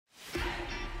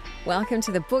Welcome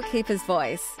to The Bookkeeper's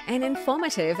Voice, an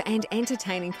informative and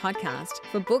entertaining podcast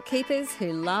for bookkeepers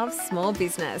who love small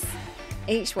business.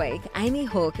 Each week, Amy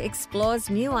Hooke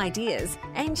explores new ideas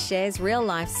and shares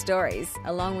real-life stories,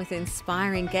 along with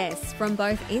inspiring guests from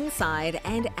both inside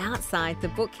and outside the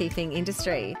bookkeeping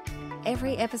industry.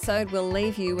 Every episode will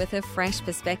leave you with a fresh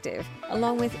perspective,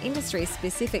 along with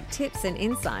industry-specific tips and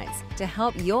insights to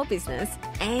help your business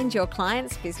and your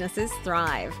clients' businesses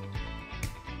thrive.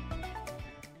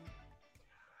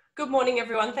 Good morning,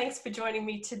 everyone. Thanks for joining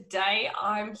me today.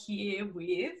 I'm here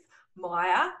with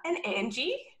Maia and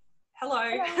Angie.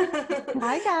 Hello.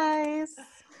 Hi, guys.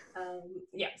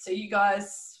 So you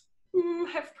guys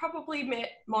have probably met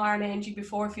Maia and Angie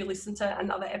before if you listen to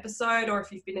another episode, or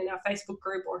if you've been in our Facebook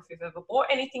group, or if you've ever bought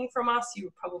anything from us,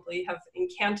 you probably have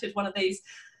encountered one of these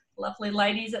lovely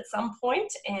ladies at some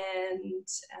point and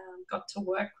got to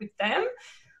work with them.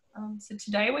 So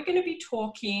today we're going to be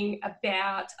talking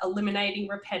about eliminating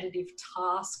repetitive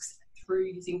tasks through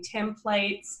using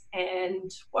templates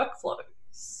and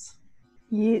workflows.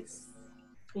 Yes.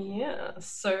 Yeah.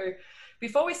 So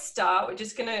before we start, we're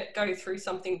just going to go through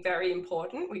something very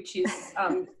important, which is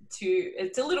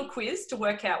it's a little quiz to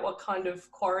work out what kind of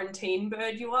quarantine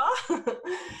bird you are.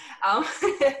 A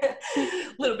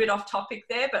little bit off topic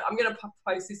there, but I'm going to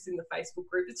post this in the Facebook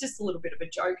group. It's just a little bit of a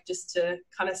joke just to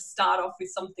kind of start off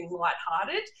with something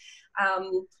lighthearted.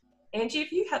 Angie,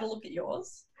 if you had a look at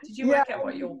yours, did you work out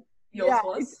what yours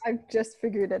was? I've just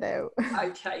figured it out.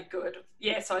 Okay, good.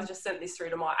 Yeah, so I just sent this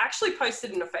through to Maia. I actually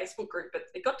posted in a Facebook group, but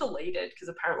it got deleted because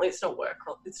apparently it's not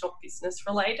business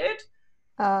related.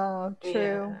 Oh,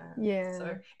 true. Yeah.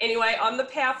 So anyway, I'm the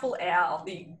powerful owl,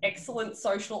 the excellent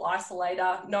social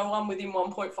isolator. No one within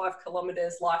 1.5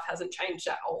 kilometers. Life hasn't changed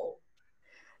at all.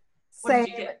 What did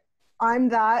you get? I'm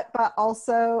that, but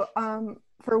also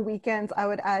for weekends, I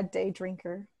would add day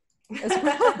drinker as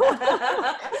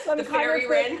well. The fairy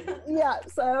wren. Yeah,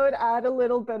 so I would add a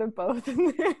little bit of both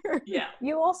in there. Yeah.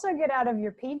 You also get out of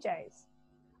your PJs.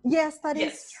 Yes, that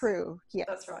is true. Yes.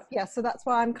 That's right. Yeah, so that's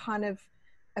why I'm kind of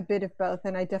a bit of both,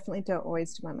 and I definitely don't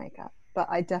always do my makeup, but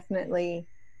I definitely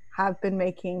have been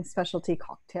making specialty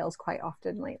cocktails quite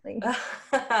often lately.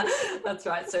 That's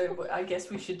right. So I guess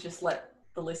we should just let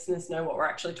the listeners know what we're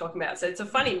actually talking about. So it's a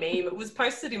funny meme. It was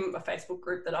posted in a Facebook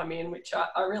group that I'm in, which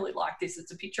I really like this.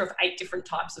 It's a picture of 8 different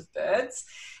types of birds,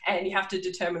 and you have to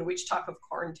determine which type of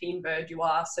quarantine bird you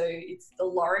are. So it's the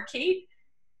lorikeet,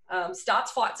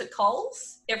 starts fights at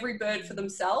Coles, every bird for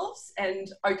themselves,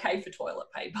 and okay for toilet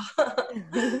paper.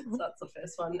 So that's the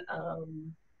first one.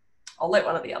 I'll let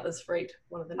one of the others read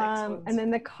one of the next ones. And then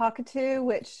the cockatoo,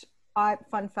 which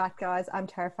fun fact, guys, I'm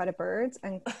terrified of birds,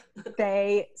 and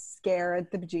they scared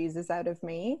the bejesus out of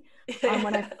me.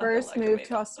 When I first moved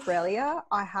to Australia,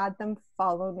 I had them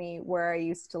follow me where I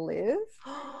used to live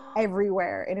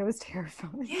everywhere, and it was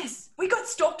terrifying. Yes, we got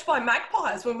stalked by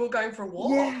magpies when we were going for a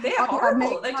walk. Yeah. They're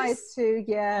horrible. Magpies too,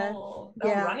 yeah. They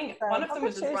were running. One of them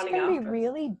was just running after. Can be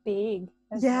really big.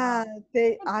 Yeah,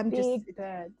 big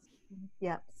birds.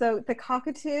 Yeah, so the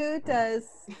cockatoo does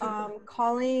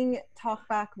calling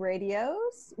talkback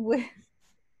radios with,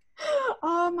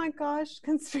 oh my gosh,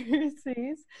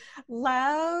 conspiracies,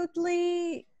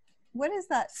 loudly, what is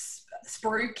that?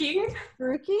 Spruiking,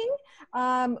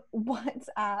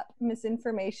 WhatsApp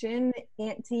misinformation,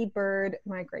 anti-bird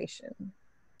migration.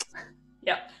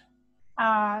 Yep.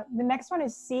 The next one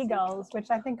is seagulls, which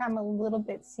I think I'm a little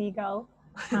bit seagull.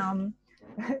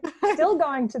 Still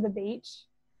going to the beach.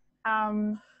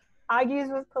 Argues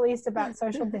with police about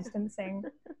social distancing,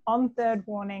 on third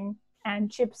warning,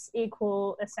 and chips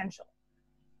equal essential.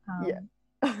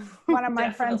 One of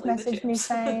my friends messaged me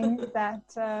saying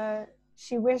that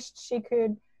she wished she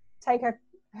could take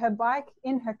her bike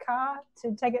in her car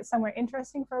to take it somewhere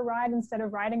interesting for a ride instead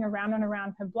of riding around and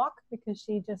around her block because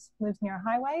she just lives near a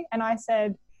highway. And I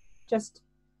said, just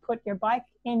put your bike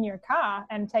in your car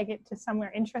and take it to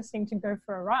somewhere interesting to go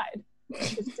for a ride.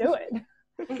 Just do it.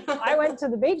 I went to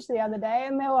the beach the other day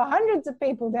and there were hundreds of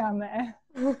people down there.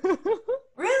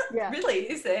 Really? Yeah.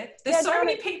 Really? Is there? There's so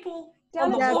many people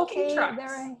on the walking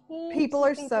tracks. People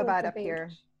are so bad up here.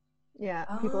 Yeah,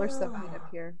 people are so bad up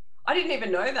here. I didn't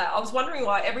even know that. I was wondering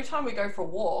why every time we go for a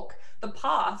walk, the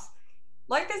path,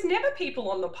 like there's never people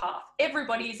on the path.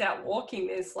 Everybody's out walking.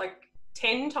 There's like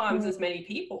 10 times as many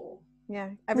people.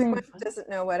 Yeah, everyone doesn't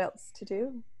know what else to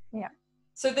do. Yeah.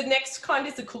 So the next kind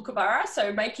is the kookaburra,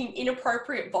 so making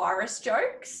inappropriate virus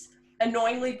jokes,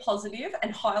 annoyingly positive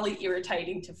and highly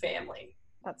irritating to family.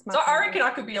 That's my so I reckon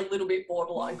I could be a little bit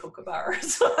borderline kookaburra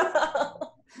as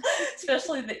well.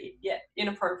 Especially the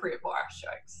inappropriate virus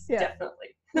jokes, definitely.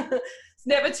 It's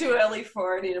never too early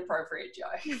for an inappropriate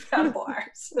joke about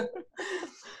wires.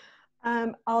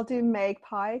 I'll do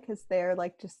magpie because they're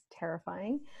like just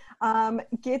terrifying.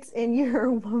 Gets in your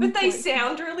one. But they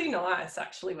sound really nice,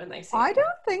 actually, when they sing. I don't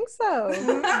think so.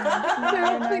 I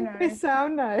don't think they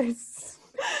sound nice.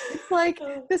 It's like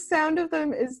the sound of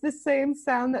them is the same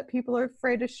sound that people are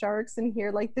afraid of sharks and hear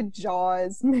like the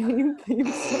Jaws main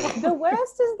theme song. The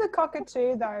worst is the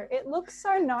cockatoo, though. It looks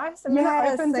so nice, and then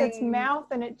it opens its mouth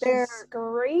and it just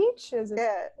screeches. It's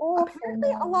awful.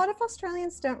 Apparently, a lot of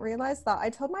Australians don't realize that. I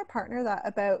told my partner that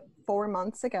about 4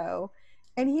 months ago,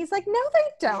 and he's like, "No,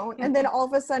 they don't." And then all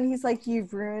of a sudden, he's like,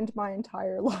 "You've ruined my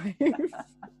entire life."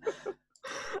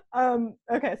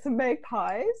 Okay, so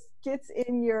magpies gets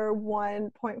in your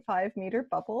 1.5 meter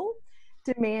bubble,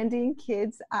 demanding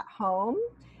kids at home,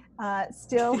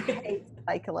 still hates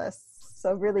cyclists,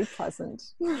 so really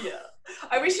pleasant. Yeah,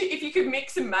 I wish if you could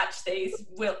mix and match these.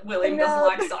 William doesn't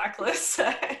like cyclists,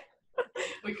 so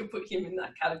we could put him in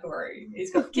that category.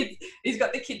 He's got kids. He's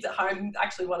got the kids at home.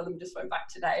 Actually, one of them just went back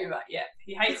today, but yeah,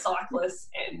 he hates cyclists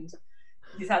and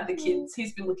he's had the kids.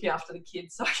 He's been looking after the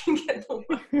kids so I can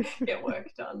get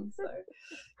work done. So,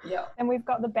 yeah. And we've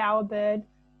got the bowerbird.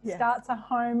 Starts a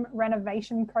home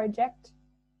renovation project.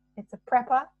 It's a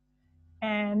prepper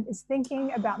and is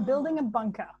thinking about building a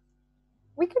bunker.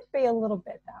 We could be a little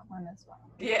bit that one as well.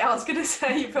 Yeah, I was going to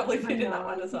say you probably fit in that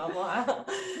one as well, Maia.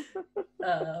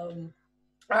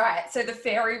 All right, so the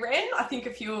fairy wren, I think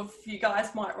a few of you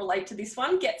guys might relate to this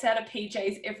one, gets out of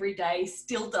PJs every day,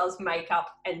 still does makeup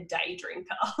and day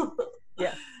drinker.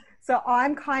 Yeah. So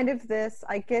I'm kind of this,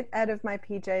 I get out of my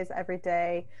PJs every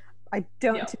day. I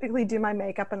don't typically do my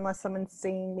makeup unless someone's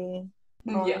seeing me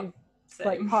on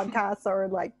like podcasts or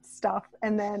like stuff.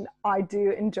 And then I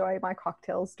do enjoy my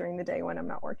cocktails during the day when I'm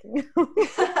not working.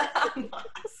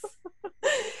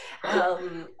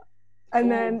 And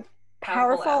then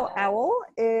Powerful Owl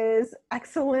is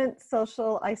excellent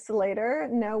social isolator.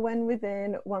 No one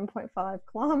within 1.5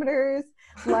 kilometers.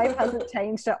 Life hasn't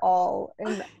changed at all.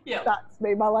 And that's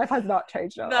me. My life has not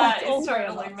changed at all. That is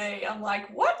totally me. I'm like,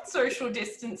 what social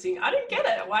distancing? I don't get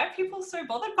it. Why are people so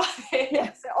bothered by this?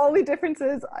 Yes, the only difference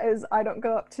is I don't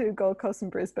go up to Gold Coast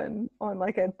and Brisbane on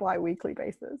like a bi-weekly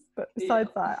basis. But besides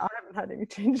that, I haven't had any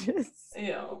changes.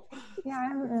 Yeah, I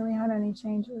haven't really had any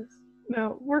changes.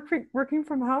 No, working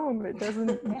from home, it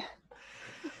doesn't.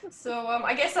 So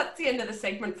I guess that's the end of the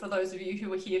segment for those of you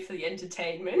who are here for the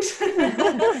entertainment. For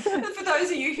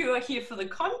those of you who are here for the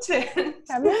content.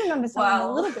 I'm moving on to something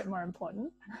a little bit more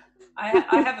important. I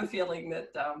have a feeling that,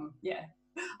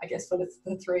 I guess for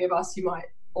the three of us, you might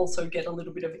also get a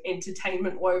little bit of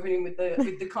entertainment woven in with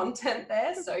the content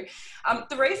there. So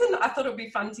the reason I thought it would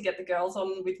be fun to get the girls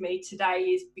on with me today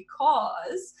is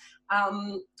because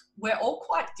we're all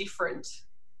quite different.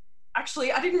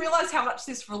 Actually, I didn't realise how much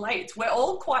this relates. We're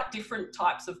all quite different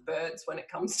types of birds when it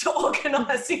comes to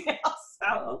organising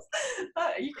ourselves.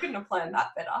 You couldn't have planned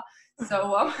that better.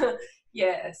 So,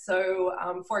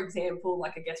 for example,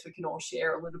 like I guess we can all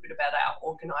share a little bit about our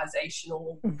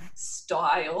organisational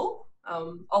style.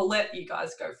 I'll let you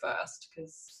guys go first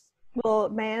because... Well,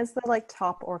 Maia's the like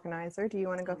top organizer. Do you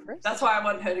want to go first? That's why I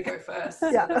want her to go first. So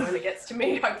that when it gets to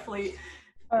me, hopefully...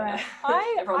 All right.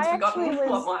 Everyone's forgotten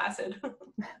what Maia said.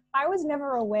 I was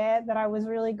never aware that I was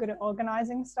really good at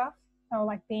organising stuff or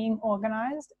like being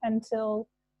organised until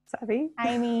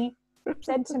Amy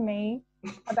said to me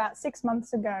about 6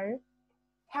 months ago,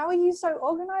 "How are you so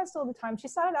organised all the time?" She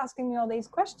started asking me all these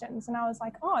questions and I was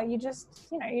like, "Oh, you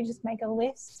just make a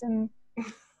list and you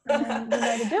know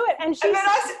to do it." And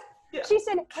she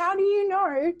said, "How do you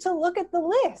know to look at the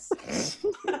list?"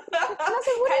 And I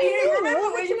said, "What do you mean? Remember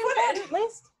where you put it?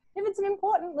 List? If it's an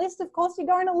important list, of course you're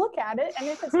going to look at it. And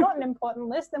if it's not an important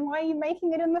list, then why are you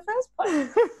making it in the first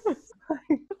place?"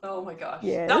 Oh my gosh.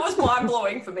 Yes. That was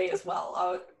mind-blowing for me as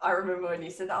well. I remember when you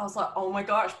said that, I was like, oh my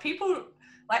gosh, people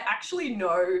like actually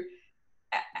know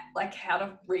like how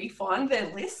to refine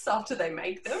their lists after they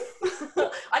make them.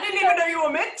 I didn't even know you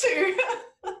were meant to.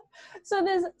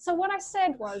 So what I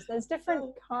said was there's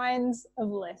different kinds of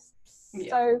lists. Yeah.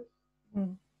 So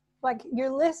like your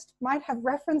list might have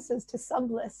references to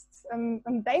sublists and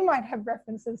they might have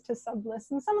references to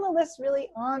sublists, and some of the lists really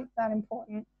aren't that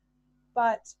important.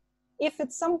 But if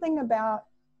it's something about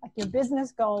like your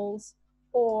business goals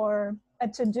or a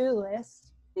to-do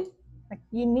list, like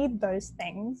you need those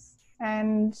things,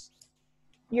 and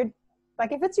you're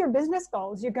like, if it's your business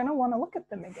goals, you're going to want to look at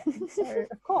them again. So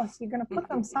of course you're going to put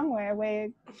them somewhere where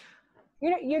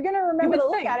you're going to remember to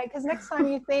look at it, because next time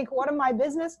you think, what are my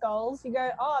business goals? You go,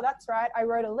 oh, that's right, I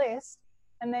wrote a list.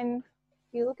 And then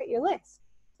you look at your list.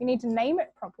 You need to name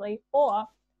it properly, or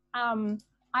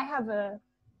I have a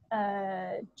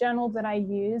journal that I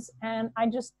use, and I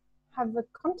just have the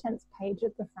contents page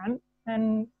at the front,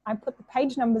 and I put the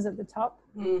page numbers at the top,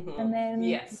 and then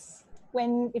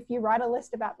if you write a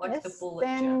list about like this,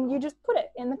 then journal. You just put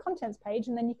it in the contents page,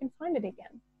 and then you can find it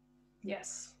again.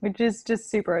 Yes. Which is just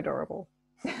super adorable.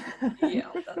 Yeah,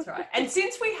 that's right. And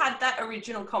since we had that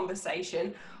original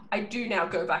conversation, I do now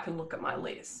go back and look at my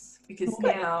lists, because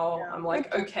now I'm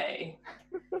like, okay.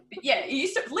 But yeah,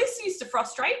 lists used to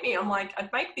frustrate me. I'm like,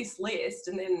 I'd make this list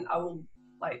and then I will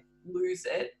like lose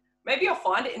it. Maybe I'll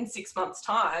find it in 6 months'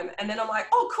 time, and then I'm like,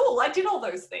 oh, cool, I did all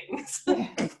those things.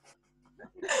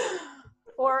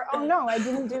 Or, oh no, I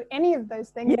didn't do any of those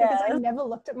things because I never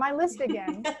looked at my list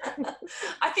again.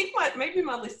 I think maybe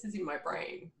my list is in my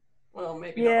brain. Well,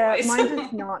 maybe not always. Mine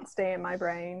does not stay in my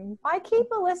brain. I keep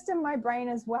a list in my brain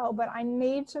as well, but I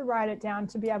need to write it down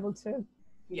to be able to,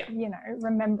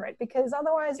 remember it, because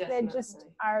otherwise there just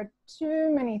are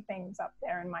too many things up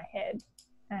there in my head.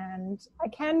 And I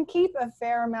can keep a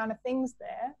fair amount of things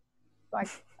there. Like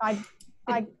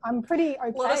I'm pretty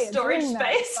okay. A lot of storage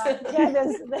space.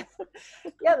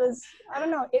 There's I don't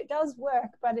know, it does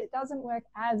work, but it doesn't work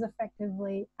as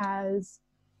effectively as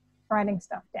writing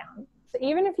stuff down. So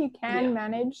even if you can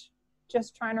manage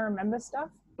just trying to remember stuff,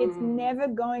 it's never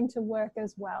going to work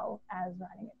as well as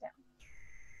writing it down.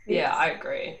 Yeah, I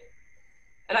agree.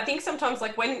 And I think sometimes I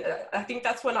think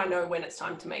that's when I know when it's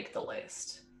time to make the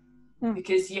list.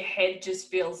 Because your head just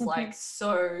feels like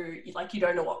like you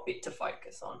don't know what bit to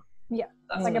focus on. Yeah,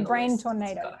 it's like a brain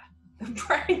tornado.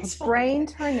 Brain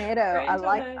tornado. I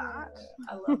like that.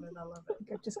 I love it.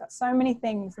 You've just got so many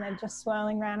things, and they're just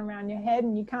swirling around your head,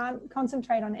 and you can't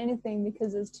concentrate on anything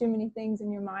because there's too many things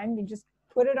in your mind. You just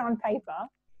put it on paper,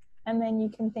 and then you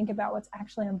can think about what's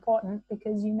actually important,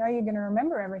 because you know you're going to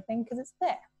remember everything because it's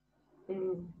there.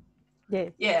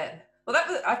 Yeah. Well,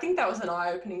 I think that was an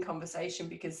eye-opening conversation,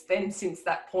 because then since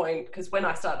that point, because when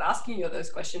I started asking you those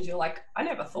questions, you're like, I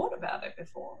never thought about it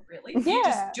before, really. Yeah. You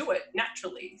just do it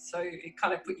naturally. So it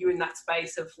kind of put you in that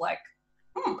space of like,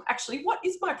 actually, what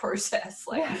is my process?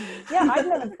 Like, I'd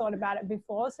never thought about it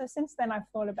before. So since then I've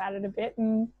thought about it a bit,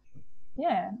 and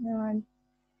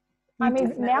I'm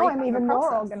even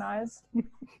more organized.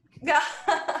 Yeah,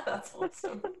 that's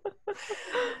awesome.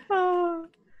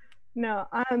 No,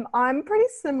 I'm pretty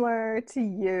similar to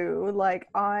you. Like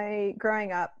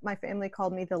growing up, my family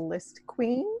called me the list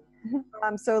queen.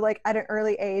 So like at an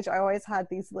early age, I always had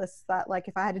these lists that like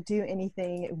if I had to do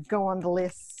anything, it would go on the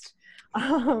list.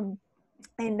 And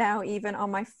now even on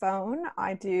my phone,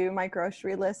 I do my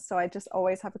grocery list. So I just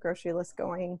always have a grocery list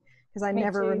going, because I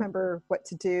never remember what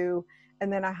to do.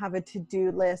 And then I have a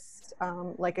to-do list,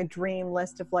 like a dream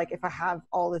list of like, if I have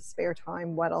all this spare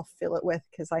time, what I'll fill it with,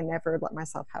 because I never let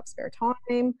myself have spare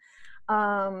time.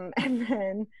 And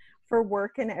then for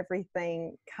work and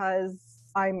everything, because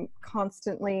I'm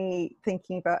constantly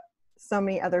thinking about so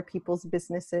many other people's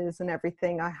businesses and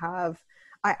everything I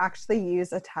actually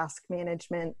use a task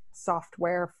management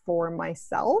software for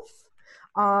myself.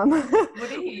 What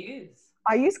do you use?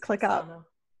 I use ClickUp.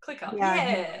 ClickUp,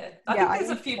 yeah. I think there's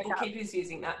a few bookkeepers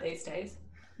using that these days.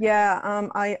 Yeah,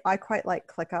 I quite like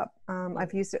ClickUp.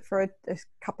 I've used it for a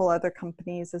couple other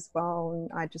companies as well, and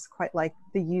I just quite like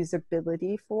the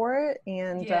usability for it.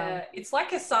 And it's like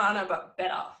Asana but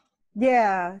better.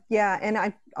 Yeah, and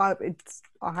I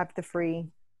have the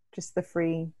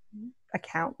free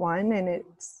account one, and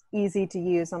it's easy to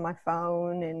use on my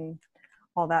phone and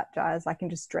all that jazz. I can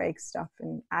just drag stuff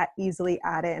and easily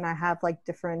add it, and I have like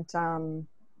different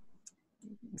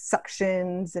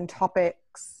sections and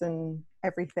topics and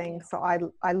everything. So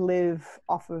I live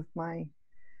off of my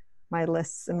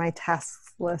lists and my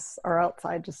tasks lists, or else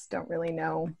I just don't really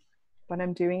know what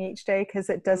I'm doing each day, because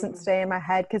it doesn't stay in my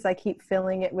head, because I keep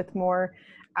filling it with more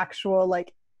actual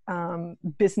like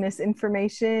business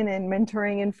information and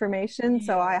mentoring information.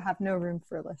 So I have no room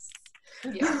for lists.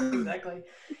 Yeah, exactly.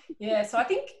 Yeah, so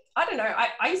I don't know,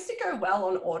 I used to go well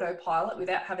on autopilot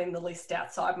without having the list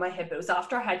outside my head, but it was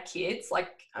after I had kids. Like,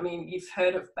 I mean, you've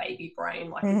heard of baby brain,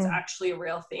 like it's actually a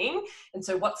real thing. And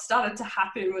so what started to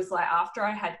happen was like after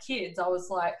I had kids, I was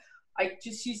like, I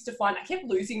just used to find I kept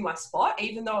losing my spot,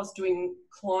 even though I was doing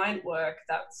client work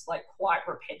that's like quite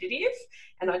repetitive.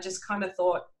 And I just kind of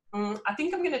thought, I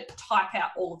think I'm going to type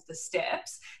out all of the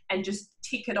steps and just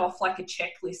tick it off like a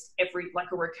checklist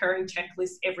like a recurring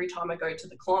checklist every time I go to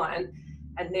the client.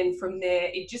 And then from there,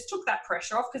 it just took that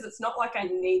pressure off, because it's not like I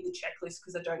need the checklist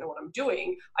because I don't know what I'm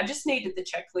doing. I just needed the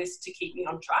checklist to keep me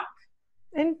on track.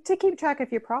 And to keep track of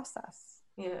your process.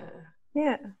 Yeah.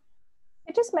 Yeah.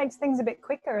 It just makes things a bit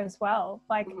quicker as well.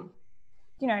 Like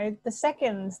you know, the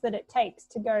seconds that it takes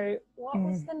to go, what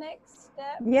was the next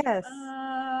step? Yes.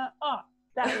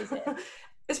 That was it.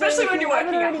 Especially when you're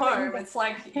working at already home, it's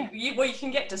like you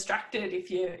can get distracted if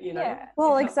you know. Yeah.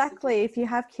 Well, exactly. If you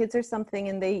have kids or something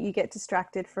and you get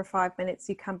distracted for 5 minutes,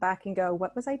 you come back and go,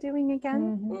 what was I doing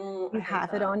again? Mm-hmm. You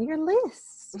have it on your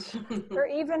list. Or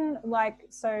even like,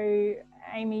 so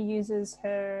Amy uses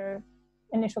her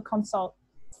initial consult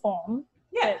form.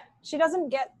 Yeah. But she doesn't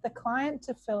get the client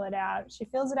to fill it out. She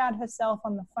fills it out herself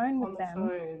on the phone with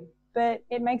them. But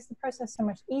it makes the process so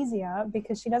much easier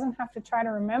because she doesn't have to try to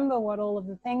remember what all of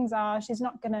the things are. She's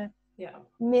not going to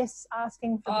miss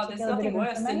asking for a particular bit of information.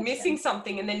 There's nothing worse than missing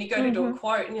something and then you go to do a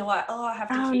quote and you're like, I have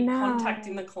to keep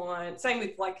contacting the client. Same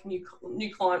with like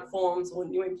new client forms or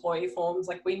new employee forms.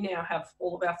 Like we now have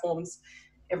all of our forms,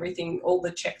 everything, all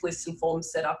the checklists and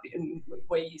forms set up, and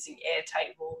we're using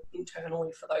Airtable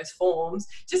internally for those forms.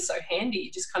 Just so handy.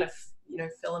 You just kind of,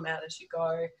 fill them out as you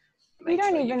go. You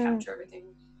capture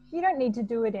everything. You don't need to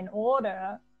do it in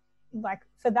order, like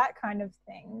for that kind of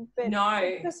thing. But no,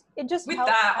 it just with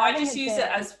helps that, I just it use there.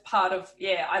 it as part of,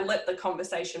 I let the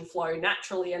conversation flow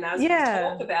naturally. And as we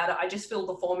talk about it, I just fill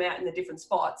the form out in the different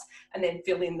spots and then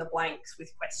fill in the blanks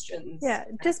with questions. Yeah,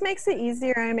 it just makes it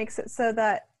easier and makes it so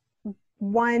that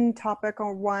one topic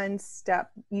or one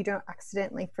step you don't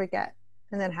accidentally forget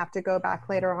and then have to go back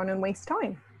later on and waste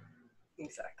time.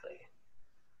 Exactly.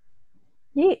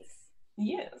 Yes.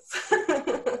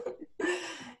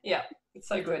 Yeah, it's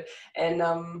so good. And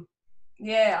I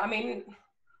mean,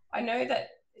 I know that,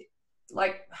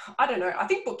 like, I don't know, I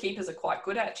think bookkeepers are quite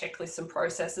good at checklists and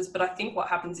processes, but I think what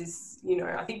happens is,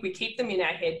 I think we keep them in our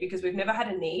head because we've never had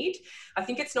a need. I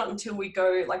think it's not until we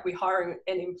go, like we hire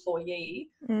an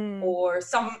employee or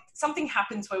something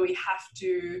happens where we have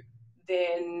to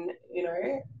then,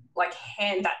 like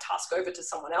hand that task over to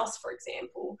someone else, for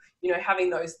example, having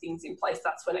those things in place,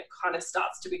 that's when it kind of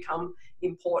starts to become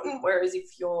important. Whereas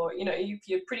if you're, if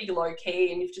you're pretty low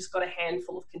key and you've just got a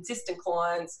handful of consistent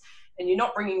clients and you're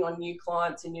not bringing on new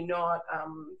clients and you're not,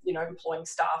 employing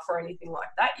staff or anything like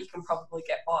that, you can probably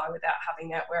get by without having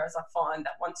that. Whereas I find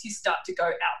that once you start to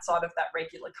go outside of that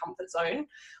regular comfort zone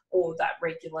or that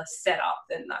regular setup,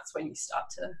 then that's when you start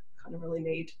to kind of really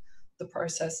need the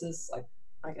processes, like,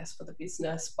 I guess, for the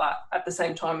business. But at the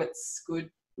same time, it's good,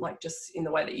 like just in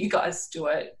the way that you guys do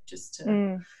it, just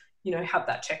to, have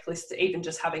that checklist, even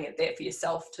just having it there for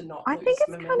yourself to not lose momentum. I think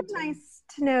it's kind of nice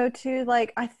to know too,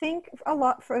 like, I think a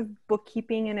lot for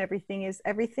bookkeeping and everything is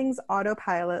everything's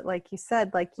autopilot. Like you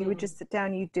said, like you would just sit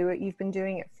down, you do it. You've been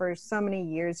doing it for so many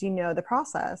years, the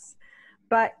process.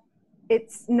 But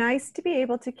it's nice to be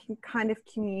able to kind of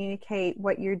communicate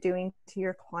what you're doing to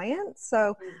your clients.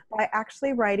 So by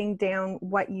actually writing down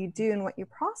what you do and what your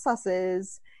process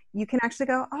is, you can actually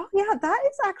go, oh yeah, that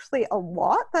is actually a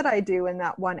lot that I do in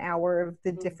that 1 hour of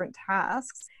the different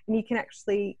tasks. And you can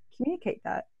actually communicate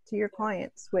that to your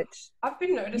clients, which I've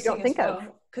been noticing you don't think of.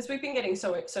 Because we've been getting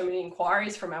so many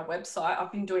inquiries from our website.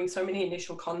 I've been doing so many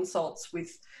initial consults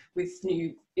with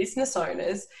new business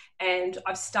owners, and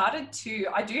I've started to,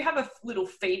 I do have a little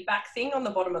feedback thing on the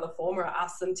bottom of the form where I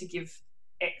ask them to give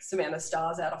X amount of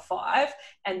stars out of 5,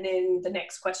 and then the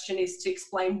next question is to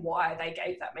explain why they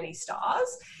gave that many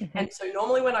stars. And so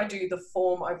normally when I do the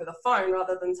form over the phone,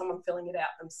 rather than someone filling it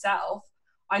out themselves,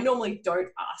 I normally don't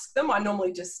ask them. I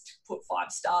normally just put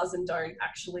 5 stars and don't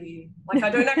actually, I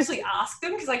don't actually ask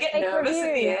them because I get nervous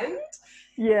at the end.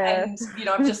 Yeah. And,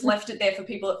 I've just left it there for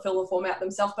people that fill the form out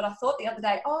themselves. But I thought the other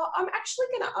day, I'm actually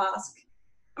going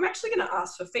to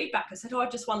ask for feedback. I said,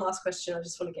 just one last question. I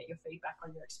just want to get your feedback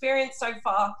on your experience so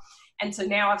far. And so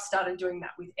now I've started doing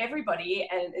that with everybody,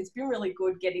 and it's been really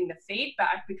good getting the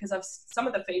feedback, because some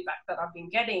of the feedback that I've been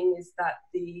getting is that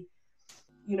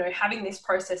having this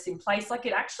process in place, like,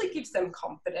 it actually gives them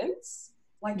confidence.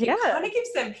 Like, it kind of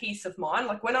gives them peace of mind.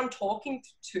 Like, when I'm talking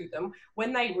to them,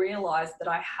 when they realize that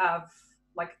I have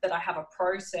a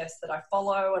process that I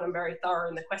follow and I'm very thorough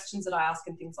in the questions that I ask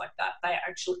and things like that,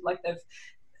 they've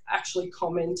actually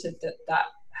commented that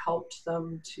helped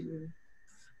them to,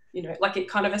 it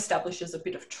kind of establishes a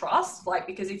bit of trust,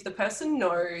 because if the person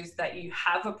knows that you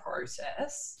have a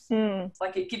process,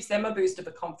 it gives them a boost of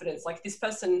a confidence. Like, this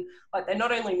person, they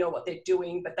not only know what they're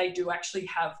doing, but they do actually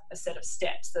have a set of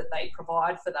steps that they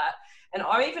provide for that. And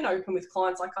I'm even open with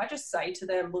clients. I just say to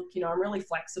them, look, I'm really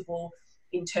flexible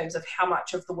in terms of how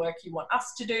much of the work you want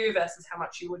us to do versus how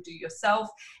much you would do yourself.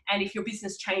 And if your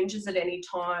business changes at any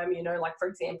time, for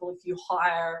example, if you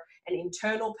hire an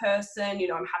internal person,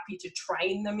 I'm happy to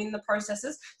train them in the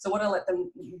processes. So what I let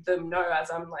them know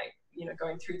as I'm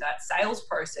going through that sales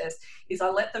process, is I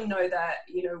let them know that,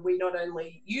 we not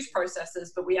only use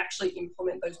processes, but we actually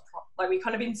implement those, we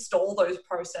kind of install those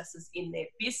processes in their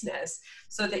business,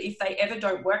 so that if they ever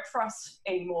don't work for us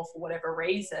anymore for whatever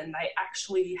reason, they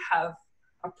actually have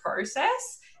a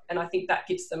process. And I think that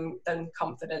gives them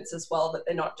confidence as well, that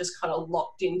they're not just kind of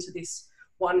locked into this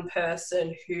one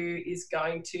person who is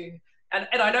going to, and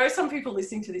I know some people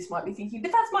listening to this might be thinking,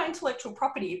 but that's my intellectual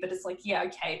property. But it's like, yeah,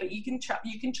 okay, but you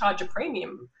can charge a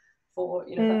premium for,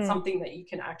 that's something that you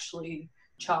can actually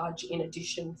charge in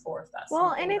addition for, if that's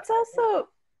and it's also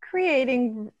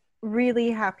creating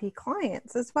really happy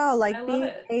clients as well, like being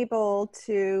able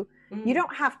to, you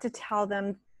don't have to tell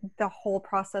them the whole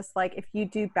process. Like if you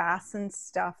do BAS and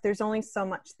stuff, there's only so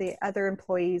much the other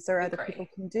employees or other people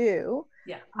can do.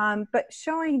 But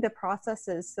showing the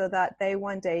processes so that they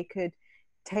one day could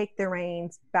take the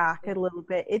reins back a little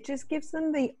bit, it just gives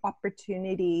them the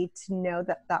opportunity to know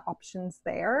that that option's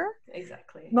there.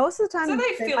 Exactly. Most of the time, so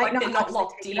they feel like they're not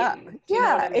locked in. Do you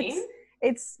know what I mean?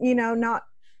 It's not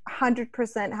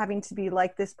 100% having to be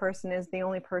like, this person is the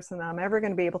only person that I'm ever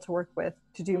going to be able to work with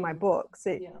to do my books.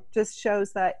 It just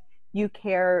shows that you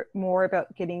care more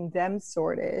about getting them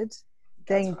sorted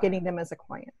than getting them as a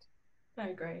client. I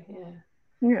agree.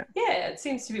 Yeah, it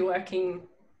seems to be working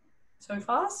so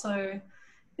far. So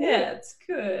it's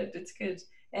good. It's good.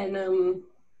 And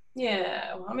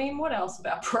I mean, what else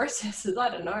about processes? I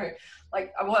don't know.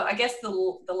 I guess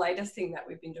the latest thing that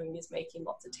we've been doing is making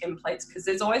lots of templates, because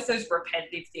there's always those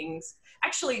repetitive things.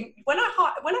 Actually, when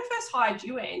I first hired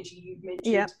you, Angie, you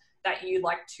mentioned that you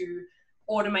like to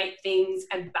automate things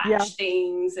and batch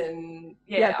things, and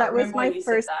that was my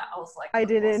first. I was like, I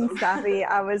did it in Savvy.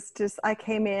 I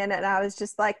came in and I was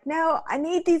just like, no, I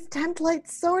need these templates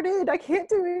sorted. I can't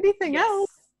do anything else.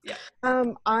 Yeah.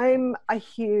 I'm a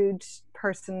huge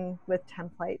person with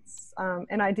templates,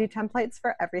 and I do templates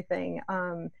for everything,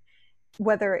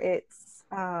 whether it's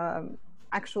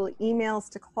actual emails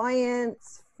to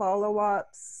clients,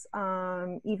 follow-ups,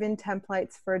 even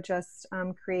templates for just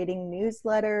creating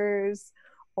newsletters,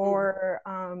 or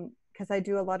because I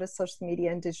do a lot of social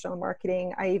media and digital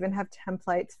marketing, I even have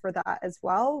templates for that as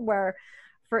well, where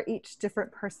for each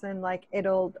different person, like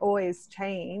it'll always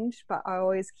change, but I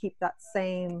always keep that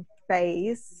same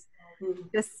base,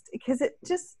 just because it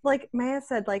just, like Maia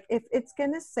said, like if it's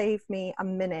going to save me a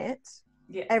minute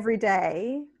every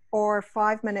day or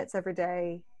 5 minutes every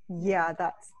day,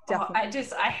 that's definitely.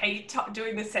 I hate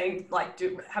doing the same,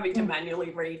 having to manually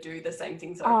redo the same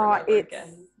things over and over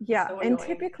again. Yeah, so and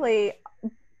typically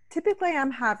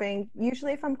I'm having,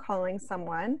 usually if I'm calling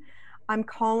someone, I'm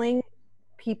calling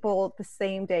people the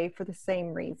same day for the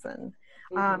same reason.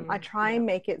 I try and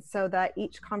make it so that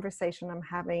each conversation I'm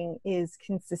having is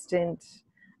consistent.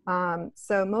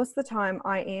 So most of the time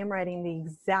I am writing the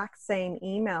exact same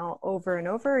email over and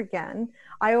over again.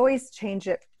 I always change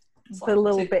it a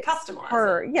little bit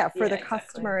for the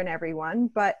customer and everyone,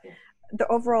 but the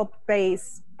overall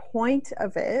base point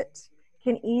of it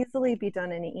can easily be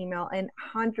done in an email, and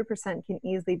 100% can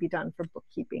easily be done for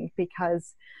bookkeeping,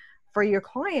 because for your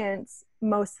clients,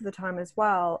 most of the time as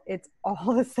well, it's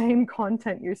all the same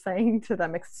content you're saying to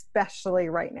them, especially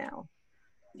right now.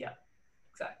 Yeah,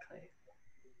 exactly.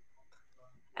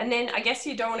 And then I guess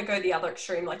you don't want to go the other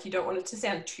extreme, like you don't want it to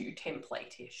sound too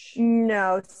template-ish.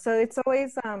 No, so it's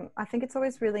always, I think it's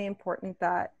always really important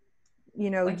that, you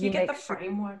get the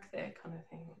framework there kind of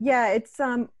thing. Yeah, it's,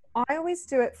 I always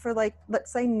do it for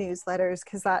let's say newsletters,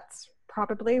 because that's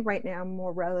probably right now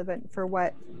more relevant for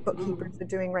what bookkeepers are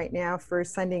doing right now, for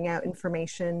sending out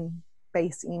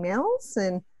information-based emails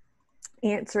and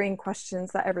answering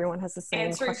questions that everyone has the same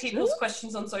answering questions. People's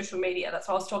questions on social media. That's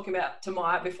what I was talking about to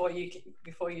Maia before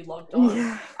you logged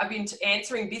on. I've been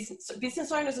answering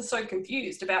business owners are so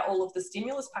confused about all of the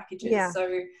stimulus packages.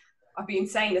 So I've been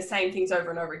saying the same things over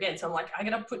and over again. So I'm like, I'm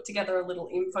going to put together a little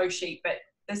info sheet, but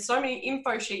there's so many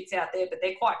info sheets out there, but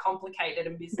they're quite complicated,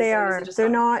 and business owners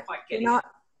are just not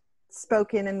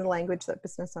spoken in the language that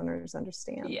business owners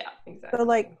understand. Yeah, exactly.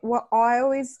 So what I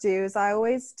always do is I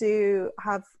always do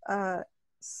have a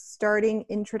starting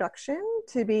introduction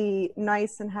to be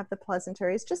nice and have the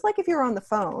pleasantries, just like if you're on the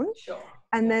phone. Sure.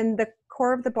 And then the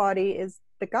core of the body is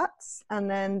the guts, and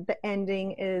then the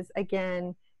ending is,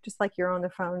 again, just like you're on the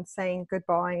phone, saying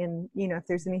goodbye, and if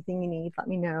there's anything you need, let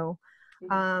me know.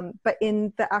 But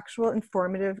in the actual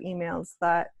informative emails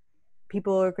that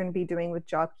people are going to be doing with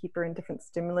JobKeeper and different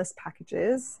stimulus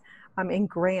packages, and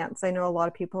grants, I know a lot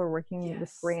of people are working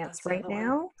with grants right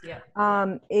now,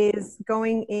 is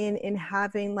going in and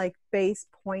having base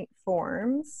point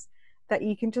forms that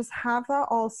you can just have that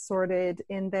all sorted.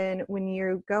 And then when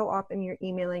you go up and you're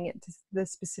emailing it to the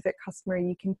specific customer,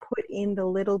 you can put in the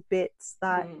little bits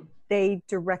that they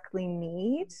directly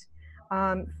need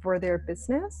for their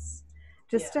business,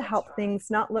 just to help things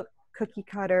not look cookie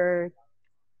cutter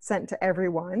sent to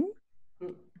everyone,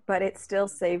 but it still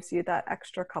saves you that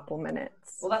extra couple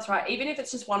minutes. Well, that's right. Even if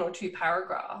it's just 1 or 2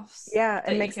 paragraphs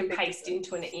that you can paste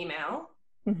into an email,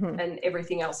 and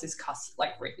everything else is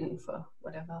written for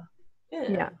whatever.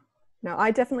 Yeah. No,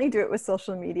 I definitely do it with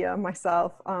social media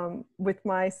myself. With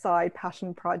my side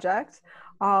passion project,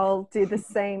 I'll do the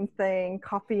same thing,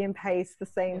 copy and paste the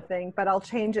same thing, but I'll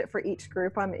change it for each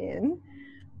group I'm in.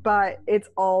 But it's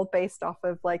all based off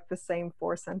of like the same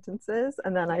 4 sentences,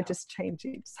 and then I just change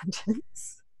each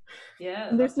sentence. Yeah.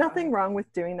 And there's nothing wrong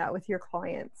with doing that with your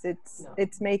clients. It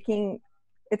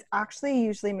actually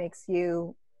usually makes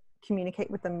you communicate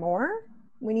with them more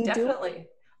when you do it.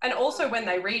 And also when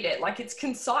they read it, like, it's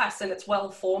concise and it's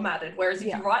well formatted. Whereas if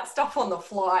you write stuff on the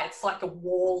fly, it's like a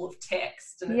wall of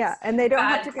text. And and they don't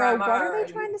have to go, what are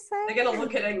they trying to say? They're going to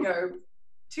look at it and go,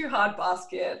 too hard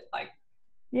basket. Like,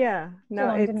 no,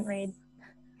 I didn't read.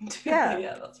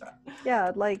 Yeah, that's right.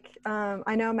 Yeah, like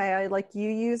I know, Maia, like you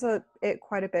use it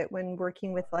quite a bit when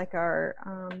working with like our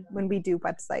when we do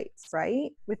websites,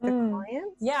 right, with the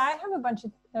clients. Yeah, I have a bunch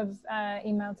of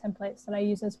email templates that I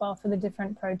use as well for the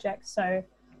different projects. So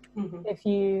if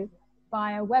you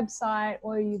buy a website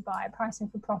or you buy pricing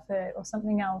for profit or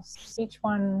something else, each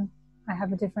one I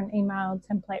have a different email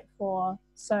template for,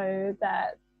 so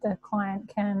that the client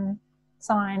can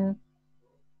sign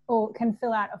or can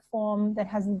fill out a form that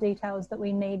has the details that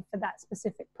we need for that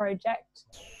specific project.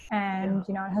 And,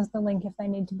 it has the link if they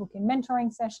need to book in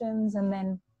mentoring sessions. And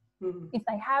then if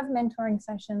they have mentoring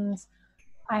sessions,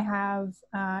 I have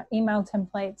email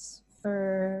templates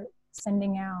for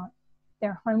sending out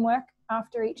their homework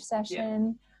after each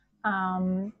session.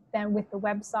 Then with the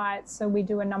website, so we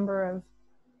do a number of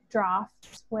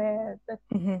drafts where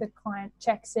the client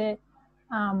checks it,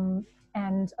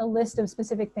 and a list of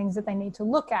specific things that they need to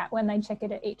look at when they check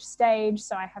it at each stage.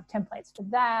 So I have templates for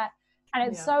that. And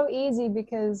it's so easy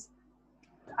because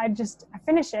I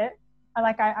finish it.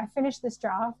 I finish this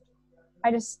draft.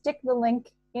 I just stick the link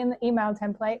in the email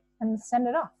template and send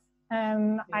it off.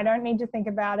 I don't need to think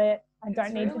about it. I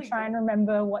don't need to try and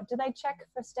remember what do they check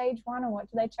for stage 1 or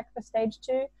what do they check for stage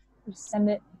 2. I just send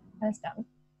it and it's done.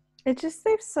 It just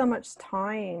saves so much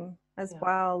time as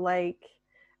well. Like,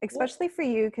 especially for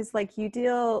you, because like you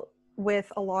deal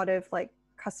with a lot of like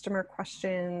customer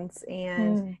questions,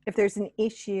 and if there's an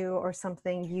issue or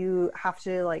something, you have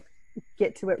to like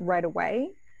get to it right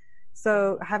away.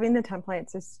 So having the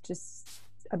templates is just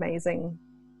amazing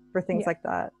for things like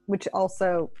that, which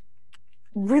also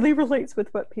really relates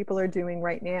with what people are doing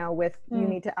right now with you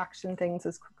need to action things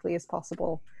as quickly as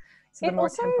possible. So the more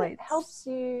templates helps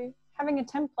you, having a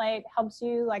template helps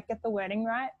you like get the wording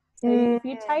right. So if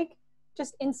you take,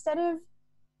 just instead of,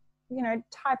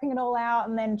 typing it all out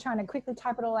and then trying to quickly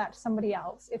type it all out to somebody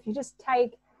else, if you just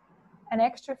take an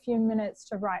extra few minutes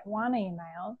to write one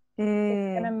email,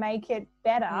 it's going to make it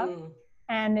better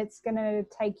and it's going to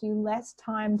take you less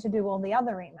time to do all the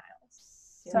other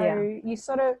emails. So you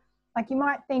sort of, like, you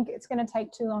might think it's going to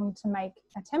take too long to make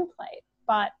a template,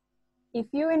 but if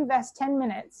you invest 10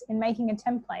 minutes in making a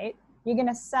template, you're going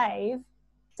to save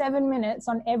 7 minutes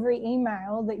on every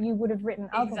email that you would have written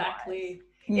otherwise. Exactly.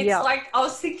 It's like, I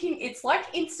was thinking, it's like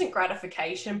instant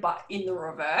gratification, but in the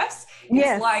reverse.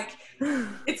 It's like, you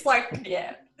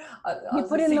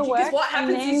put in the work, what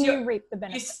happens and then is you reap the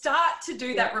benefits. You start to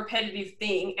do that repetitive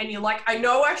thing, and you're like, I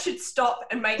know I should stop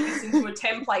and make this into a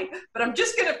template, but I'm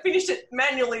just going to finish it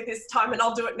manually this time, and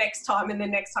I'll do it next time, and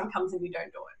then next time comes and you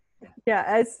don't do it.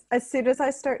 Yeah, as soon as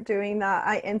I start doing that,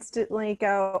 I instantly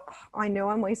go, oh, I know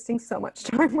I'm wasting so much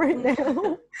time right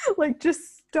now. Like,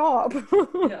 just stop.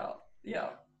 Yeah.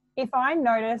 If I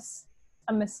notice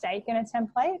a mistake in a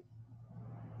template,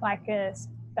 like a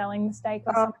spelling mistake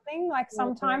or something, like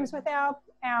sometimes with our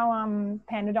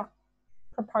PandaDoc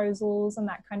proposals and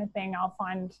that kind of thing, I'll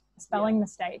find a spelling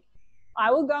mistake.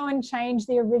 I will go and change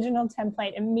the original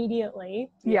template immediately.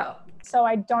 Yeah. So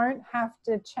I don't have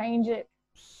to change it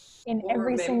in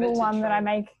every single one that I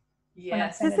make.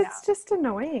 Yes, because it's just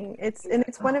annoying. It's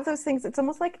one of those things. It's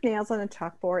almost like nails on a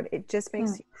chalkboard. It just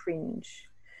makes you cringe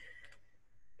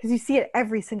because you see it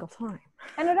every single time.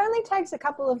 And it only takes a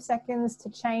couple of seconds to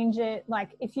change it. Like,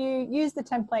 if you use the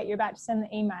template, you're about to send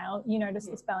the email, you notice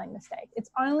the spelling mistake.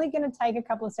 It's only going to take a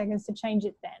couple of seconds to change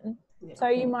it then. Yeah. So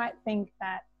you might think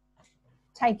that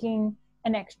taking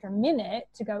an extra minute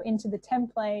to go into the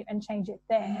template and change it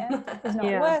there is not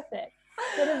worth it.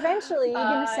 But eventually you're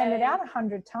going to send it out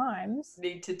 100 times.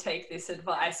 Need to take this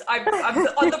advice. I'm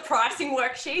on the pricing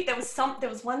worksheet, there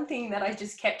was one thing that I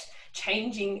just kept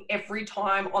changing every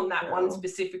time on that one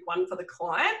specific one for the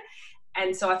client.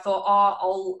 And so I thought,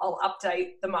 I'll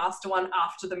update the master one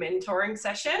after the mentoring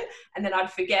session, and then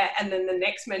I'd forget. And then the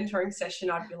next mentoring session,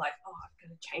 I'd be like, I'm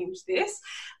going to change this.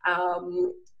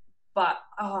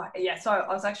 So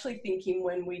I was actually thinking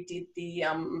when we did the,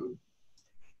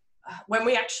 when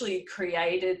we actually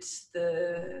created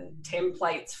the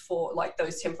templates for like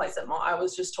those templates that Maia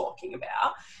was just talking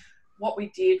about, what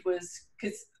we did was,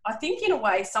 because I think in a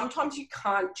way, sometimes you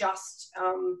can't just,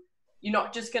 you're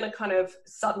not just going to kind of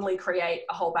suddenly create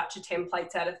a whole batch of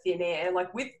templates out of thin air.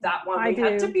 Like with that one, we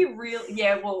had to be real.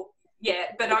 We're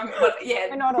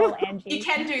not all Angie. You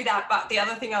can do that. But the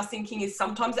other thing I was thinking is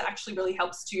sometimes it actually really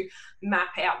helps to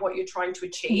map out what you're trying to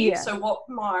achieve. Yeah. So what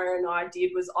Maia and I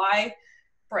did was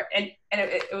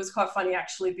it was quite funny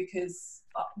actually, because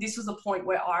this was a point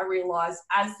where I realized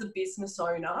as the business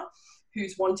owner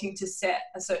who's wanting to set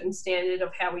a certain standard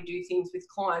of how we do things with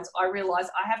clients, I realized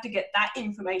I have to get that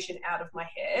information out of my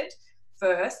head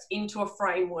first into a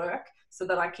framework so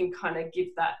that I can kind of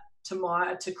give that to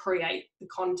Maia to create the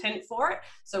content for it.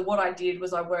 So what I did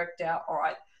was I worked out, all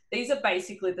right, these are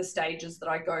basically the stages that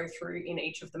I go through in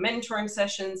each of the mentoring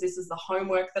sessions. This is the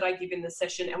homework that I give in the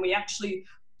session. And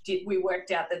we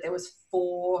worked out that there was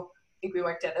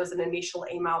there was an initial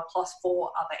email plus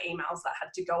 4 other emails that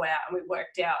had to go out, and we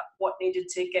worked out what needed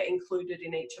to get included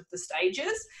in each of the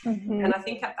stages. Mm-hmm. And I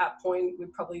think at that point we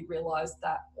probably realized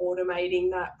that automating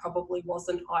that probably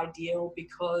wasn't ideal,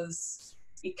 because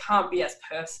it can't be as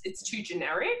it's too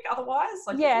generic otherwise.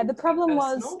 The problem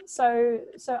was, so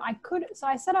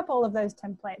I set up all of those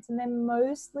templates, and they're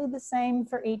mostly the same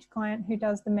for each client who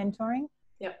does the mentoring.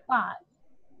 Yeah. But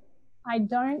I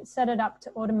don't set it up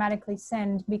to automatically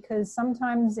send, because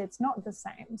sometimes it's not the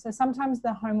same. So sometimes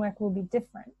the homework will be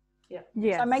different. Yeah.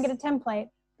 Yes. So I make it a template,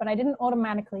 but I didn't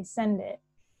automatically send it.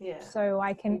 Yeah. So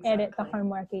I can edit the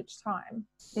homework each time.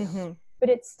 Mm-hmm. But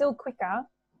it's still quicker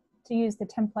to use the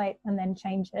template and then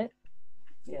change it.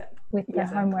 Yeah. With the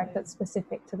homework that's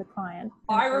specific to the client.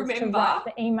 I remember to write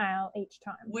the email each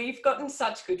time. We've gotten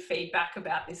such good feedback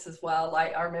about this as well.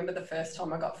 Like I remember the first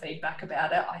time I got feedback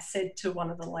about it, I said to one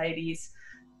of the ladies,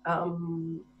 I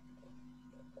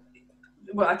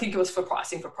think it was for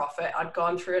pricing for profit. I'd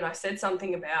gone through and I said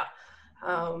something about,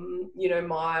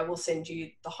 Maia will send you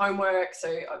the homework.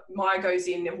 So Maia goes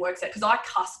in and works out, because I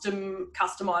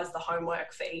customize the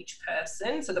homework for each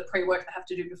person. So the pre-work they have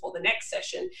to do before the next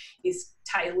session is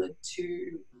tailored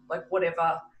to like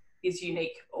whatever is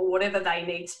unique or whatever they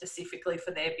need specifically for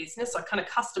their business. So I kind of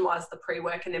customize the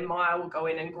pre-work, and then Maia will go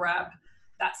in and grab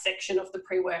that section of the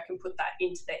pre-work and put that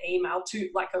into the email to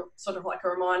like a sort of like a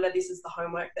reminder, this is the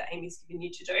homework that Amy's given you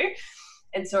to do.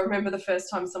 And so I remember the first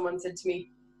time someone said to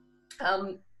me,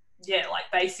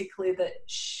 basically that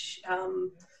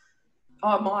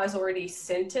Maia's already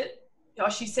sent it. I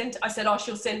said,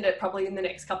 she'll send it probably in the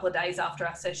next couple of days after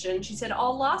our session. She said,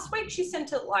 last week she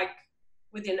sent it like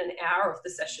within an hour of the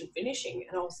session finishing.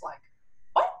 And I was like,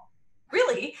 what?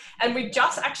 Really? And we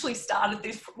just actually started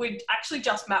this. We'd actually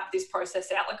just mapped this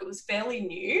process out. Like it was fairly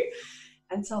new.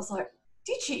 And so I was like,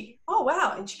 did she? Oh,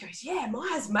 wow. And she goes, yeah,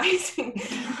 Maia's amazing.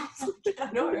 I was like,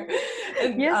 I know.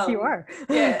 And, yes, you are.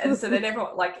 Yeah. And so then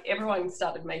everyone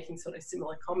started making sort of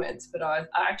similar comments, but I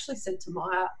actually said to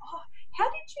Maia, how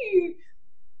did you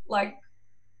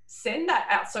send that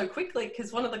out so quickly?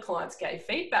 Because one of the clients gave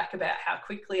feedback about how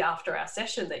quickly after our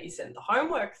session that you sent the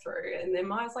homework through. And then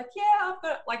Maia's like, yeah, I've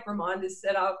got reminders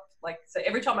set up. So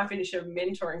every time I finish a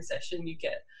mentoring session, you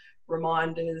get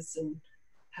reminders and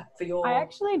for your... I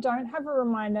actually don't have a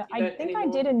reminder. I think I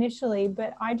did initially,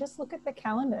 but I just look at the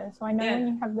calendar. So I know when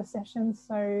you have the sessions,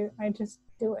 so I just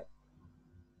do it.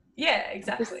 Yeah,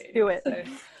 exactly. Just do it. So,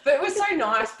 but it was so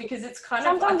nice because it's kind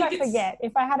sometimes I forget.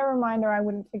 If I had a reminder, I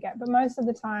wouldn't forget. But most of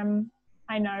the time,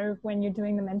 I know when you're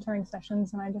doing the mentoring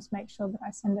sessions, and I just make sure that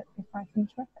I send it before I finish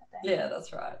work that day. Yeah,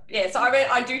 that's right. Yeah, so I mean,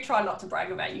 I do try not to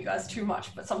brag about you guys too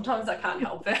much, but sometimes I can't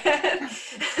help it.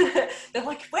 They're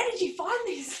like, "Where did you find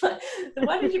this?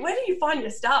 Where did you find your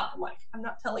stuff?" I'm like, "I'm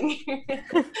not telling you.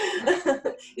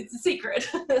 It's a secret.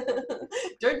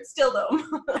 Don't steal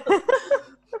them."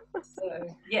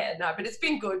 So yeah, no, but it's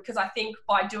been good because I think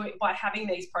by having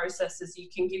these processes, you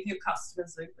can give your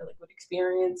customers a really good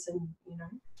experience, and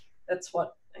that's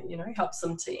what helps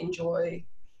them to enjoy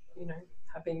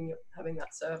having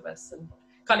that service, and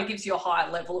kind of gives you a higher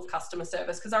level of customer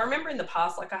service. Because I remember in the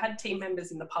past, I had team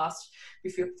members in the past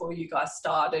before you guys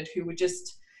started who were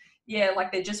just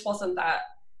there just wasn't that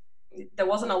there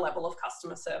wasn't a level of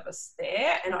customer service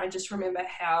there. And I just remember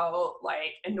how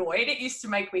like annoyed it used to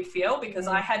make me feel, because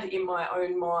I had in my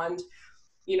own mind,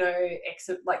 you know,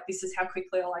 like this is how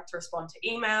quickly I like to respond to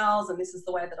emails, and this is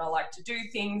the way that I like to do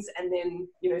things. And then,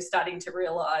 you know, starting to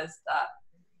realize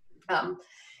that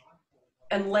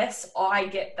unless I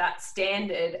get that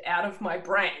standard out of my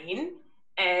brain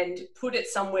and put it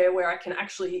somewhere where I can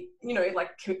actually, you know,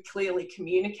 like clearly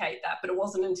communicate that. But it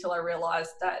wasn't until I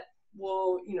realized that,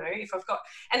 well, you know, if I've got,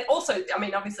 and also, I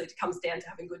mean, obviously it comes down to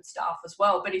having good staff as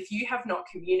well, but if you have not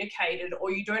communicated,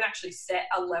 or you don't actually set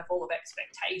a level of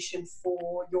expectation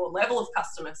for your level of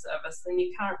customer service, then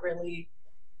you can't really,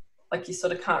 like, you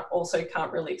sort of can't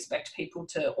really expect people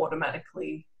to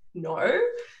automatically know.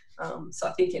 So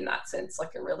I think in that sense,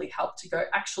 like, it really helped to go,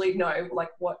 actually know,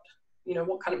 like, what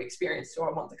kind of experience do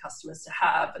I want the customers to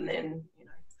have? And then, you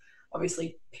know,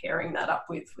 obviously pairing that up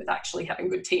with actually having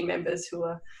good team members who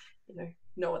are, you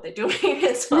know what they're doing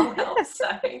as well helps. So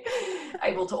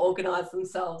able to organize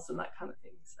themselves and that kind of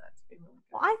thing. So it's been really good.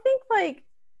 Well, I think, like,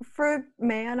 for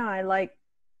Maia and I, like,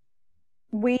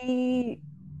 we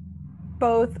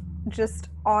both just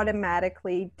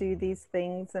automatically do these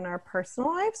things in our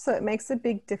personal life, so it makes a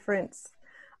big difference.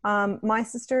 My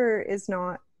sister is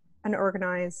not an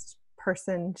organized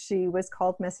person. She was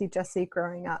called Messy Jessie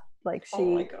growing up. Like, she,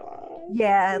 oh my God.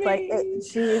 Yeah, like,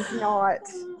 she's not,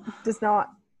 does not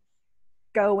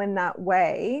go in that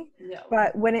way. Yeah.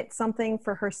 But when it's something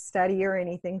for her study or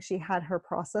anything, she had her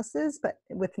processes, but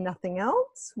with nothing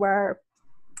else, where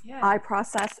I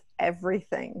process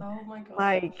everything. Oh my God.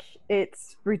 Like,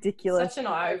 it's ridiculous. Such an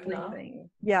eye-opener.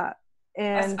 Yeah.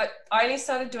 And I only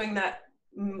started doing that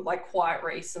like quite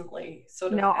recently,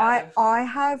 sort of. No, I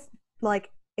have, like,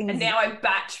 and now I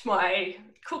batch my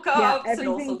cook-ups and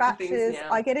all sorts of things now.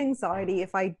 I get anxiety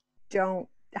if I don't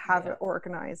have it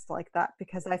organized like that,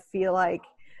 because I feel like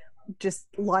just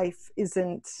life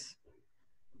isn't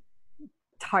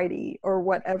tidy or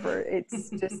whatever. It's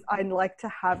just, I like to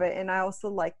have it. And I also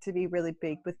like to be really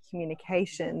big with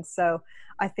communication. So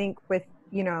I think with,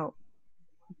 you know,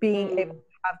 being able to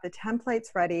have the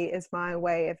templates ready is my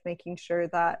way of making sure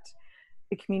that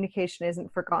the communication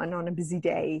isn't forgotten on a busy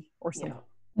day or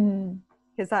something.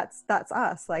 Because that's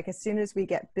us. Like, as soon as we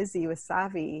get busy with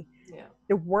Savvy,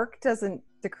 the work doesn't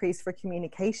decrease for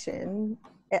communication.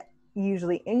 It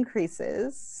usually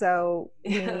increases. So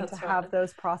we need to have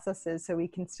those processes so we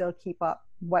can still keep up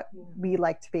what we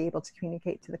like to be able to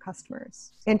communicate to the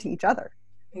customers and to each other.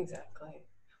 Exactly.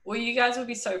 Well, you guys will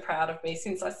be so proud of me,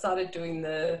 since I started doing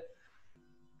the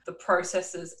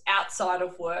processes outside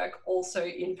of work, also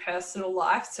in personal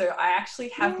life. So I actually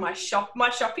have my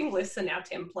shopping lists are now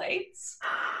templates.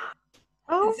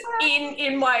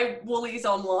 In my Woolies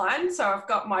online. So I've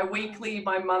got my weekly,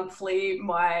 my monthly,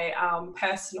 my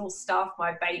personal stuff,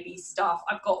 my baby stuff.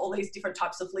 I've got all these different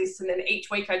types of lists, and then each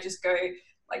week I just go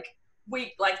add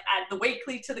the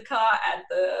weekly to the cart, add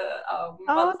the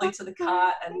monthly to the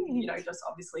cart, and, you know, just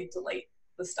obviously delete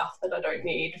the stuff that I don't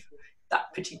need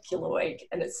that particular week.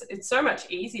 And it's so much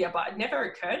easier, but it never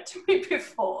occurred to me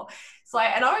before. It's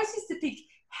like, and I always used to think,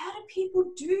 how do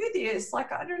people do this?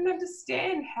 Like, I don't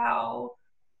understand how,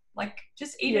 like,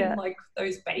 just even like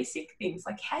those basic things,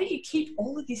 like, how do you keep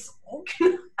all of this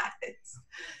organized?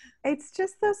 It's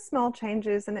just those small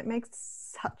changes, and it makes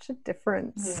such a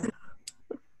difference.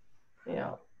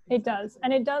 Yeah. It does.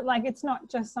 And it does, like, it's not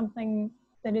just something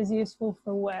that is useful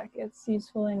for work, it's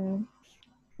useful in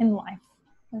life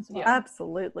as well. Yeah,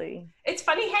 absolutely. It's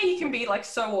funny how you can be, like,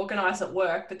 so organized at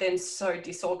work, but then so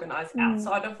disorganized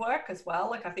outside of work as well.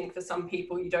 Like, I think for some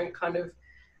people, you don't kind of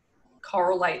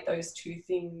correlate those two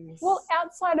things. Well,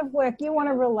 outside of work, you want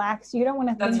to relax. You don't want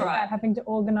to think about having to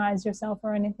organize yourself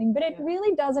or anything, but it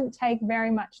really doesn't take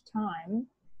very much time.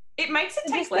 It makes it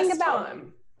take less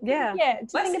time. Yeah, to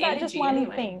think about just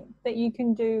one thing that you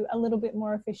can do a little bit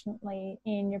more efficiently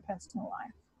in your personal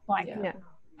life. Like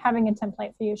having a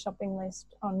template for your shopping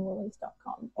list on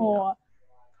woolies.com, or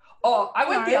I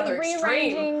went the other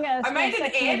extreme. I made an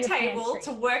Airtable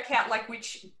to work out, like,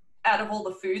 which out of all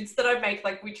the foods that I make,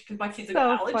 like, which, because my kids have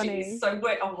got allergies. Funny. So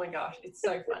oh my gosh, it's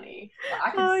so funny.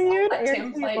 I can that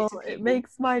template to it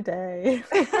makes my day.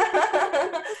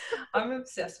 I'm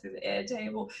obsessed with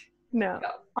Airtable. No,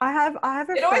 I have a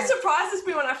friend. Always surprises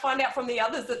me when I find out from the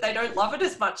others that they don't love it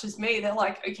as much as me. They're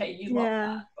like, okay, you love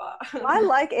that, but I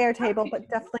like Airtable, but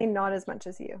definitely not as much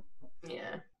as you.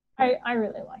 Yeah, I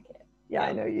really like it. Yeah,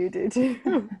 I know you do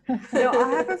too. No, I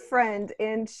have a friend,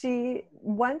 and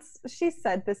once she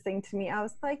said this thing to me, I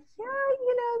was like, yeah,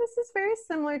 you know, this is very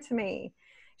similar to me.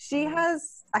 She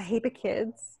has a heap of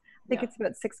kids, think it's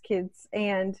about 6 kids,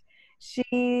 and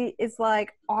she is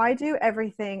like, I do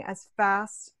everything as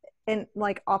fast and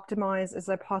like optimize as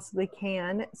I possibly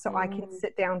can so I can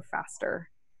sit down faster.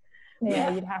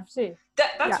 Yeah, you'd have to.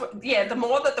 That's the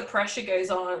more that the pressure goes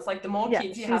on, it's like the more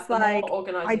kids you have, the more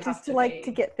organized I you have just to like be.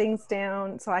 to get things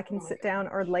down so I can sit down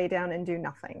or lay down and do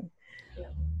nothing. Yeah.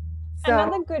 So,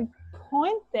 another good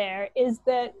point there is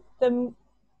that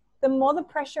the more the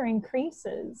pressure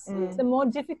increases, the more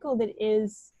difficult it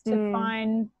is to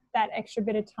find that extra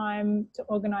bit of time to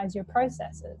organize your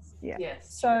processes. Yeah.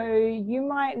 Yes. So you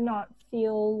might not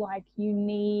feel like you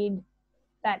need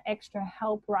that extra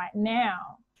help right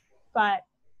now, but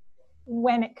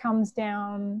when it comes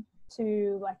down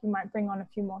to, like, you might bring on a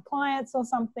few more clients or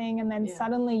something, and then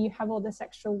suddenly you have all this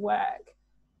extra work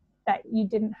that you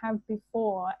didn't have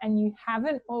before, and you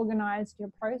haven't organized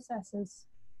your processes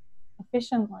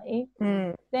efficiently,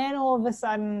 then all of a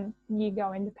sudden you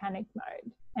go into panic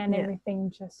mode and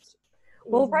everything just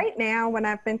right now when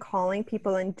I've been calling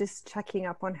people and just checking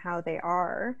up on how they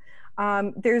are,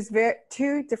 there's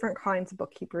 2 different kinds of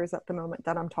bookkeepers at the moment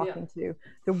that I'm talking to.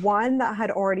 The one that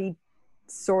had already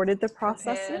sorted the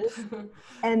processes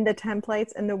and the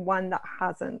templates, and the one that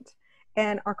hasn't.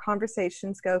 And our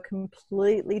conversations go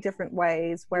completely different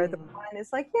ways, where the one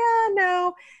is like, yeah,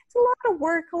 no, it's a lot of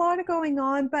work, a lot of going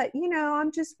on, but you know, I'm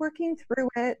just working through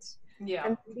it. Yeah.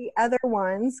 And the other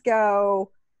ones go,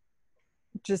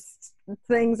 just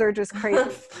things are just crazy.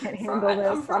 I can't handle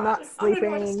this. I'm not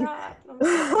sleeping.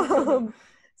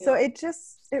 So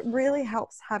it really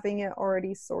helps having it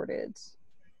already sorted,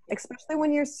 especially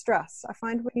when you're stressed. I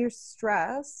find when you're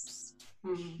stressed,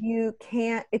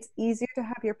 it's easier to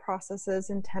have your processes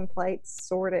and templates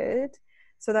sorted,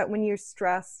 so that when you're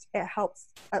stressed, it helps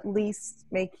at least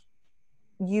make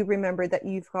you remember that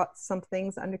you've got some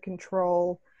things under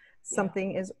control,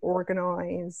 something is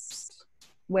organized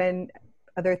when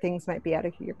other things might be out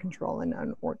of your control and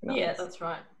unorganized. Yeah, that's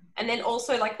right. And then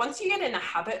also, like, once you get in a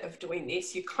habit of doing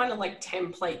this, you kind of like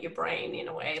template your brain in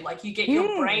a way. Like, you get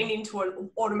your brain into an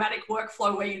automatic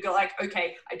workflow where you go like,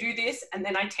 okay, I do this and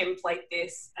then I template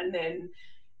this. And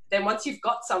then once you've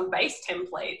got some base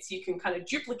templates, you can kind of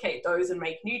duplicate those and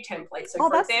make new templates. So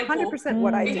for example, 100%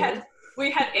 what I do. We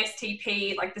had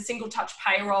STP, like the single touch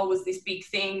payroll was this big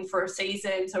thing for a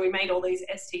season. So we made all these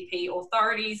STP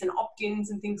authorities and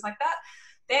opt-ins and things like that.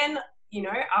 Then, you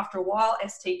know, after a while,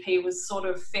 STP was sort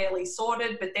of fairly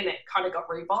sorted, but then it kind of got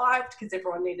revived because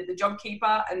everyone needed the job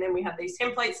keeper. And then we had these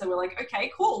templates. So we're like,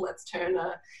 okay, cool. Let's turn,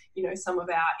 some of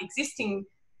our existing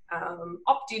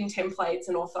opt-in templates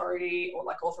and authority, or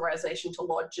like authorization to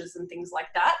lodges and things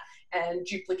like that, and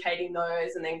duplicating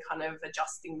those, and then kind of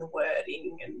adjusting the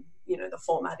wording and, you know, the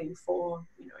formatting for,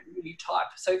 you know, new type.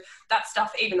 So that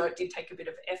stuff, even though it did take a bit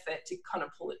of effort to kind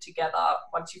of pull it together,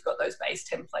 once you've got those base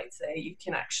templates there, you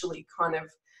can actually kind of,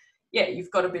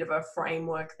 you've got a bit of a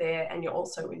framework there, and you're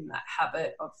also in that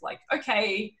habit of like,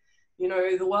 okay, you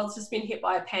know, the world's just been hit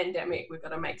by a pandemic. We've got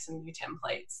to make some new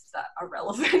templates that are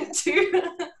relevant to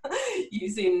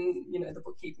using, you know, the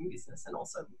bookkeeping business, and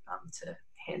also to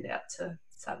hand out to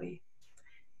savvy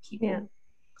people. Yeah.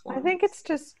 I think it's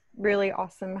just really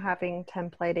awesome having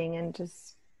templating and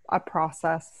just a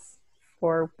process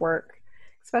for work,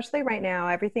 especially right now.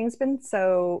 Everything's been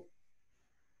so,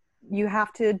 you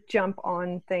have to jump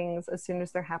on things as soon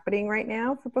as they're happening right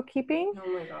now for bookkeeping.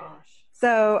 Oh my gosh.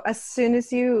 So as soon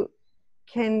as you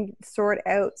can sort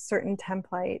out certain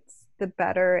templates, the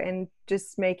better, and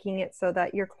just making it so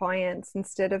that your clients,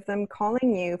 instead of them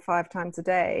calling you 5 times a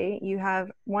day, you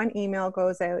have one email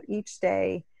goes out each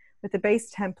day with the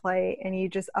base template, and you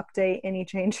just update any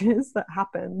changes that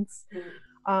happens.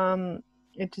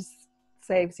 It just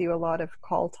saves you a lot of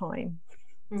call time.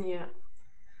 Yeah.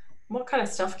 What kind of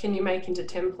stuff can you make into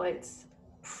templates?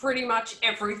 Pretty much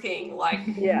everything. Like,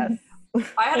 yes.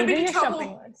 I had a bit of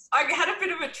trouble. I had a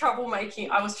bit of a trouble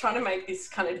making. I was trying to make this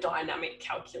kind of dynamic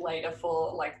calculator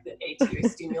for like the ATO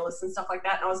stimulus and stuff like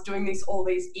that. And I was doing all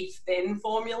these if-then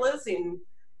formulas in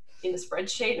a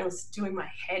spreadsheet, and I was doing my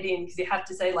head in, because you have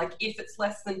to say, like, if it's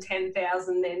less than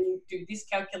 10,000, then you do this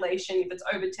calculation. If it's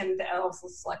over 10,000, I was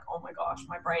just like, oh my gosh,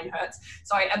 my brain hurts.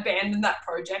 So I abandoned that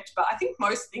project. But I think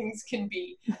most things can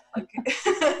be like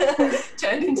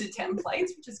turned into templates,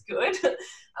 which is good.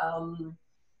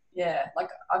 Like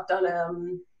I've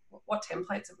done, what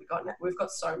templates have we got now? We've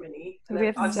got so many.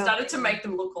 And I've started to make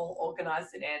them look all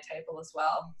organized in Airtable as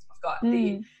well. I've got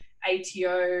the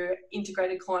ATO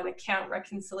integrated client account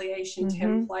reconciliation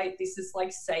template. This is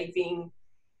like saving,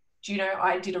 do you know,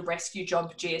 I did a rescue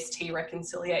job GST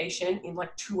reconciliation in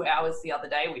like 2 hours the other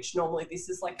day, which normally this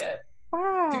is like a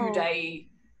 2-day,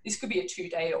 this could be a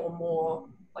 2-day or more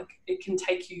like it can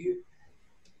take you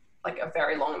like a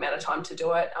very long amount of time to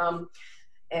do it.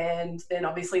 And then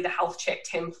obviously the health check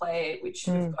template, which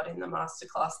we've got in the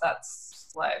masterclass,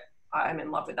 that's like, I'm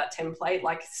in love with that template.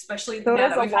 Like, especially now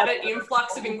that we've had an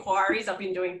influx of inquiries, I've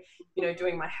been doing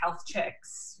my health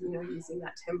checks, using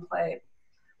that template.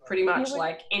 Pretty much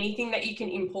like anything that you can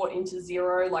import into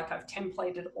Xero, like I've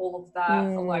templated all of that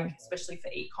for like, especially for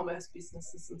e-commerce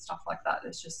businesses and stuff like that.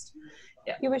 It's just,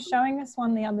 yeah. You were showing us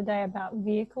one the other day about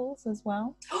vehicles as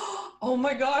well. Oh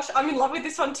my gosh, I'm in love with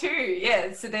this one too.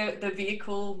 Yeah, so the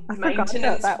vehicle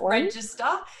maintenance register.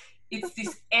 It's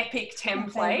this epic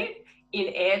template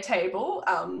in Airtable,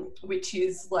 which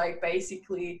is like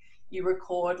basically you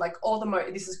record like all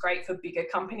this is great for bigger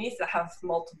companies that have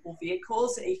multiple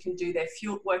vehicles, and you can do their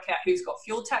fuel, work out who's got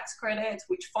fuel tax credits,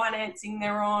 which financing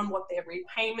they're on, what their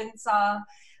repayments are,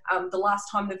 the last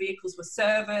time the vehicles were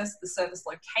serviced, the service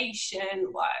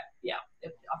location, like, yeah,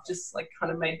 I've just like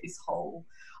kind of made this whole,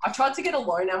 I tried to get a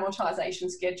loan amortization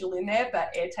schedule in there,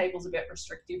 but Airtable's a bit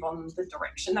restrictive on the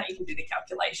direction that you can do the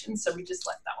calculations, so we just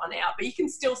left that one out. But you can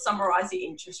still summarize the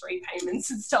interest repayments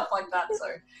and stuff like that. So,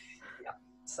 yeah,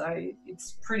 so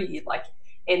it's pretty like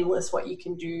endless what you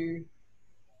can do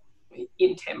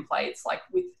in templates, like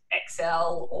with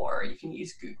Excel, or you can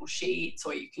use Google Sheets,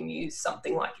 or you can use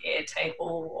something like Airtable,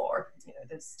 or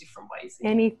there's different ways.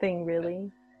 Anything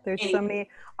really. There's so many.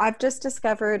 I've just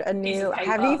discovered a new, I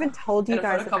haven't even told you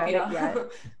guys about it yet.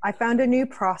 I found a new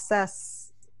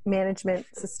process management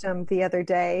system the other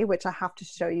day, which I have to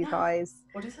show you guys.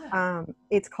 What is it?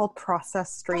 It's called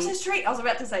Process Street. Process Street. I was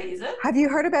about to say, is it? Have you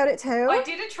heard about it too? I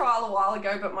did a trial a while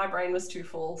ago, but my brain was too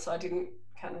full, so I didn't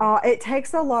kind of. It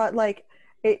takes a lot, like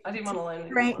I didn't want to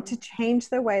learn to change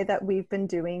the way that we've been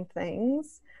doing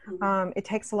things. It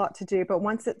takes a lot to do, but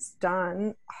once it's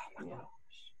done, oh my gosh,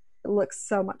 it looks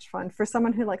so much fun. For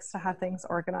someone who likes to have things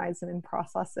organized and in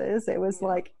processes, it was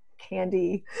like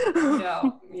candy.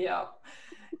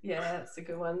 Yeah, it's a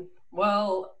good one.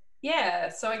 Well, yeah,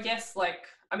 so I guess like,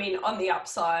 I mean, on the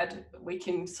upside, we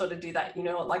can sort of do that,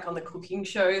 like on the cooking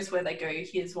shows where they go,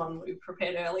 here's one we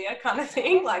prepared earlier kind of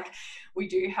thing. Like we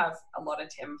do have a lot of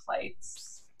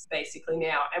templates basically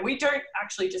now, and we don't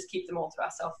actually just keep them all to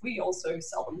ourselves. We also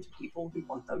sell them to people who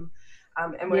want them.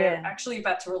 And we're actually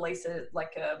about to release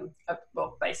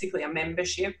basically a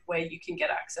membership where you can get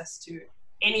access to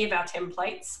any of our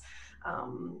templates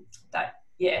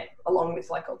along with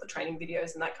like all the training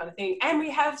videos and that kind of thing. And we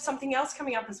have something else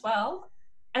coming up as well,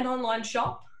 an online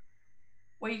shop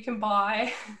where you can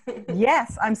buy.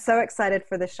 Yes, I'm so excited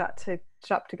for the shop to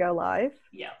go live.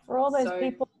 Yeah. For all those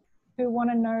people who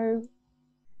want to know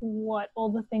what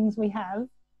all the things we have,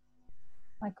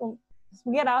 like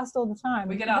we get asked all the time.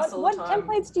 What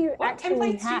templates do you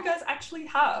actually have? Do you guys actually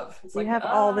have? We have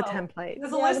all the templates.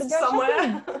 There's a list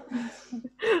somewhere.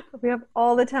 We have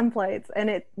all the templates, and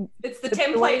it's the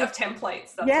template of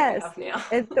templates. That's what we have now.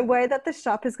 It's the way that the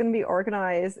shop is going to be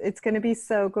organized. It's going to be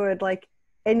so good. Like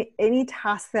any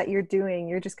task that you're doing,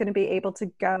 you're just going to be able to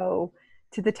go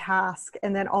to the task,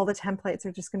 and then all the templates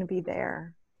are just going to be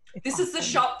there. This is the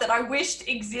shop that I wished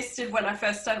existed when I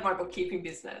first started my bookkeeping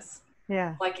business.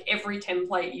 Yeah. Like every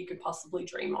template you could possibly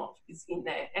dream of is in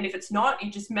there. And if it's not, you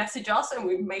just message us and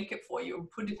we make it for you and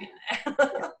put it in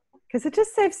there. Because it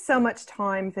just saves so much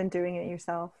time than doing it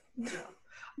yourself. Yeah.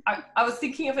 I was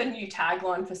thinking of a new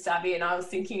tagline for Savvy, and I was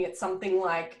thinking it's something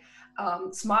like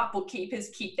smart bookkeepers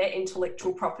keep their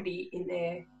intellectual property in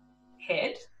their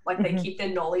head, like they keep their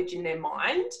knowledge in their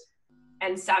mind,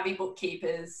 and savvy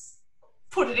bookkeepers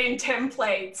put it in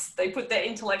templates. They put their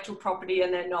intellectual property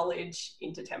and their knowledge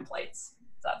into templates.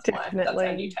 That's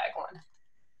our new tagline.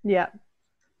 Yeah.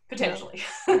 Potentially.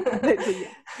 Yeah.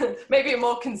 Maybe a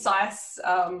more concise,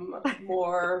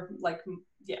 more like,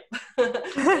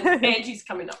 Angie's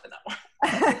coming up with that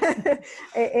one.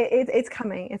 It's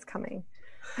coming. It's coming.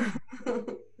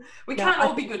 We can't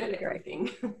all be good at everything.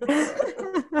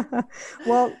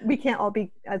 Well, we can't all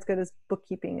be as good as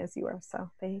bookkeeping as you are, so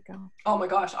there you go. Oh my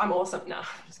gosh, I'm awesome. No, I'm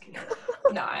just kidding.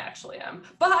 No, I actually am.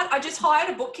 But I just hired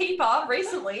a bookkeeper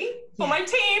recently for my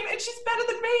team, and she's better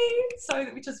than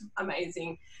me, which is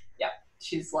amazing. Yeah,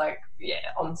 she's like,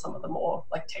 on some of the more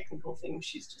like technical things,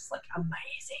 she's just like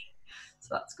amazing.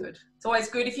 So that's good. It's always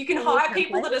good if you can hire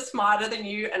people that are smarter than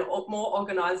you and more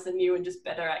organized than you and just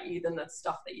better at you than the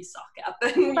stuff that you suck at.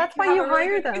 Then that's why you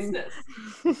hire them. Business.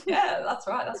 Yeah, that's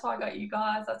right. That's why I got you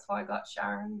guys. That's why I got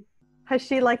Sharon. Has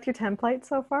she liked your template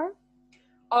so far?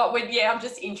 Oh, I'm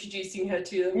just introducing her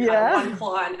to them, one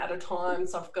client at a time.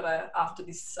 So I've got to, after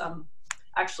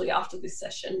this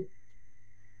session,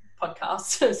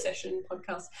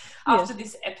 podcast after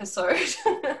this episode.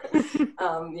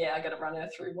 I got to run her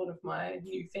through one of my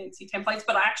new fancy templates,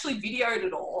 but I actually videoed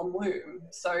it all on Loom,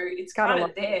 so it's kind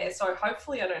of there. So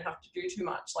hopefully I don't have to do too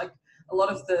much. Like a lot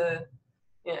of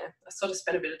I sort of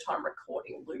spent a bit of time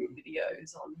recording Loom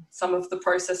videos on some of the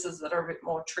processes that are a bit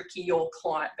more tricky or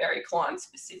very client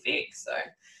specific. So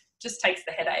just takes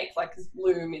the headache, like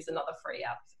Loom is another free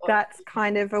app. That's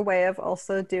kind of a way of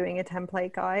also doing a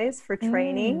template, guys, for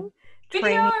training.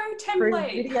 Video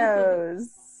template. Videos.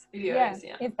 Yeah.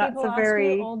 If people ask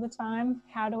you all the time,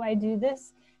 how do I do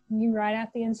this? You write out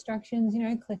the instructions,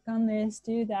 click on this,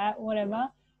 do that, whatever.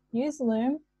 Use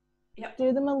Loom. Yep.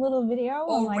 Do them a little video.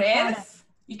 Or Rev.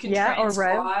 You can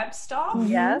transcribe stuff.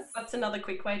 Yes. That's another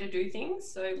quick way to do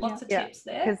things. So lots of tips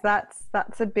there. Because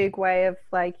that's a big way of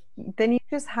like, then you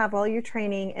just have all your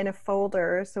training in a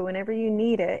folder. So whenever you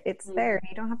need it, it's there.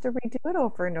 You don't have to redo it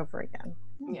over and over again.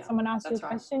 Yeah, someone asks you a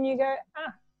question, you go,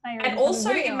 and also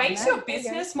it makes your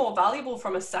business more valuable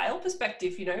from a sale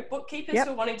perspective. Bookkeepers who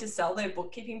are wanting to sell their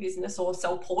bookkeeping business or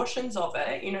sell portions of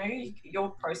it, your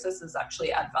processes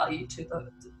actually add value to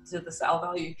the sale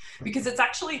value, because it's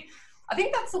actually, I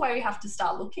think that's the way we have to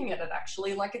start looking at it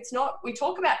actually. Like it's not, we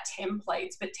talk about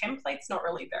templates, but templates not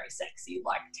really very sexy.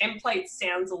 Like templates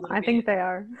sounds a little bit. I think they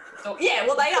are. So, yeah,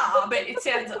 well they are, but it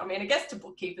sounds, I mean, I guess to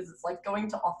bookkeepers, it's like going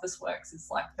to Officeworks is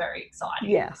like very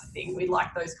exciting. Yes. I think we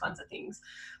like those kinds of things.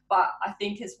 But I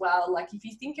think as well, like if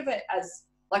you think of it as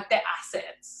like their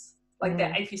assets, like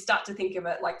that, if you start to think of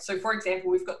it like, so for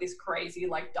example, we've got this crazy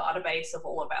like database of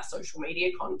all of our social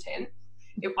media content.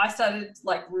 I started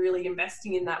like really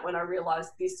investing in that when I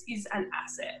realized this is an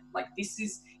asset. Like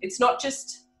it's not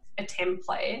just a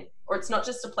template, or it's not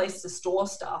just a place to store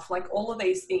stuff. Like all of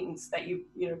these things that you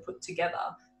put together,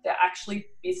 they're actually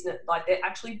business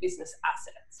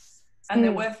assets, and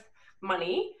they're worth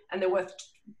money, and they're worth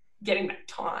getting back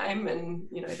time. And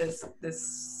there's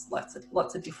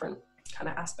lots of different kind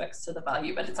of aspects to the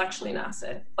value, but it's actually an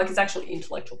asset. Like it's actually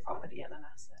intellectual property and an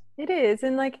asset. It is.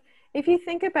 And like, if you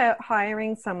think about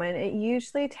hiring someone, it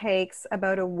usually takes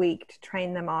about a week to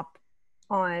train them up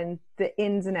on the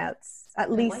ins and outs, at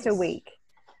least a week.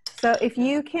 So if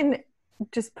you can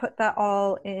just put that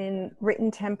all in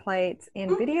written templates,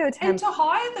 in video templates. And to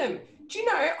hire them. Do you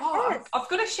know, I've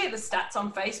got to share the stats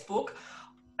on Facebook.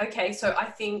 Okay, so I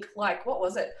think like, what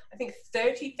was it? I think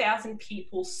 30,000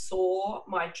 people saw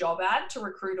my job ad to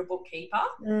recruit a bookkeeper.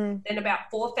 Then about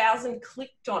 4,000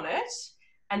 clicked on it.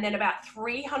 And then about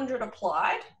 300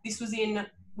 applied. This was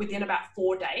within about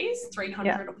 4 days,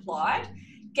 300 applied.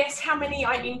 Guess how many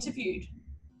I interviewed?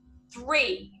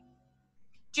 3.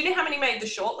 Do you know how many made the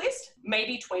shortlist?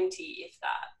 Maybe 20, if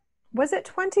that. Was it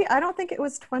 20? I don't think it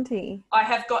was 20.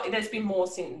 There's been more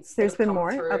since. There's been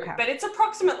more? Through, okay. But it's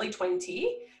approximately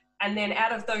 20. And then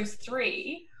out of those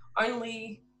 3,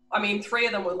 3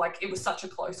 of them were like, it was such a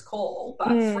close call, but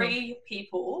 3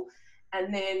 people.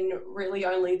 And then really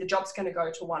only the job's going to go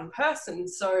to one person.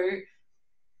 So,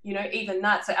 even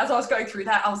that. So as I was going through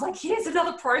that, I was like, here's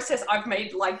another process. I've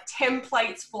made like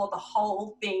templates for the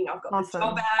whole thing. I've got the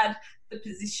job ad, the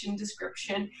position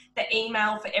description, the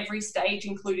email for every stage,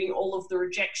 including all of the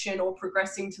rejection or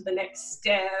progressing to the next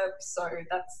step. So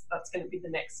that's going to be the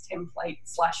next template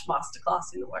 /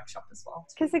 masterclass in the workshop as well.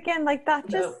 Because again, like that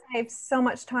just saves so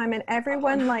much time, and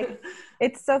everyone like,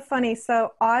 it's so funny.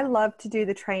 So I love to do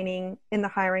the training in the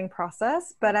hiring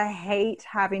process, but I hate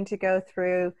having to go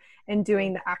through and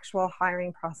doing the actual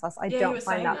hiring process. I don't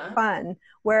find that fun.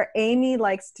 Where Amy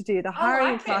likes to do the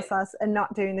hiring process and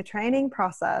not doing the training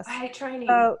process. I hate training.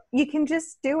 So you can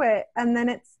just do it and then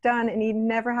it's done, and you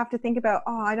never have to think about,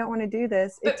 I don't want to do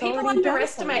this. But people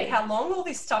underestimate how long all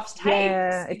this stuff takes.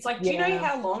 Yeah, it's like, do you know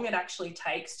how long it actually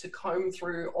takes to comb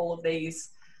through all of these,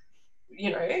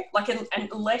 like, and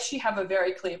unless you have a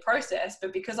very clear process,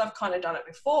 but because I've kind of done it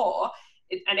before,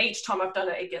 and each time I've done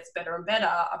it, it gets better and better.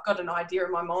 I've got an idea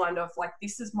in my mind of like,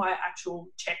 this is my actual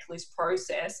checklist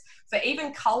process for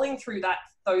even culling through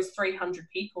those 300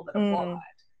 people that applied.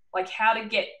 Like how do you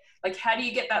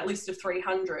get that list of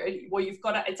 300? Well,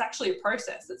 it's actually a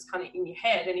process that's kind of in your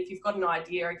head. And if you've got an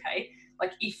idea, okay,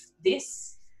 like if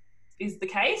this is the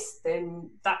case, then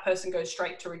that person goes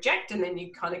straight to reject, and then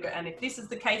you kind of go, and if this is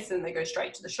the case, then they go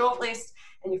straight to the shortlist,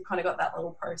 and you've kind of got that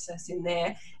little process in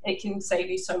there, and it can save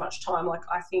you so much time. Like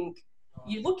I think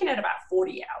you're looking at about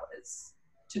 40 hours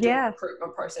to do a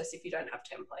recruitment process if you don't have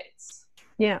templates.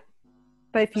 Yeah.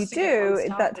 But if you do,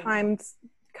 that time's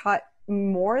cut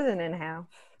more than in half.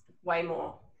 Way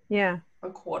more. Yeah. A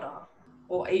quarter.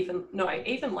 Or even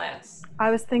less.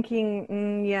 I was thinking,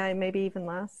 maybe even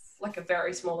less. Like a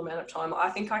very small amount of time. I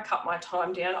think I cut my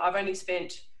time down. I've only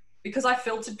spent because I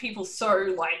filtered people so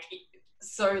full on.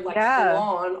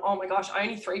 Oh my gosh,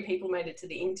 only 3 people made it to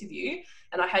the interview,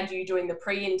 and I had you doing the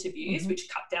pre-interviews, which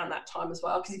cut down that time as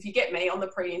well. Because if you get me on the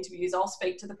pre-interviews, I'll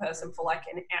speak to the person for like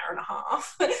an hour and a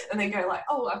half and then go like,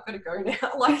 oh, I've got to go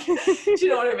now. Like, do you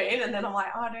know what I mean? And then I'm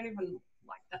like, oh, I don't even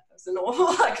like that person or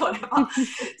like whatever.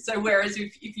 So whereas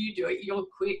if you do it, you're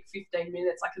quick, 15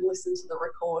 minutes, I can listen to the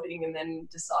recording and then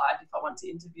decide if I want to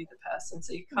interview the person.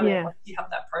 So you kind of like, you have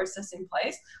that process in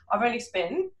place. I've only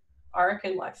spent, I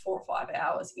reckon, like 4 or 5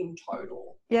 hours in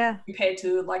total. Yeah. Compared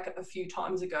to like a few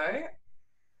times ago,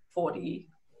 40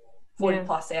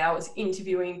 plus hours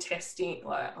interviewing, testing,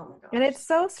 like, oh my gosh. And it's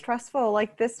so stressful.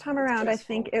 Like this time around, I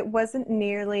think it wasn't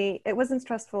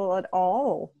stressful at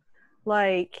all.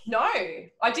 Like, no, I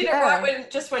did it right when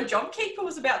JobKeeper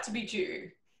was about to be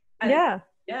due. And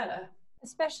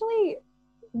especially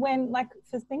when, like,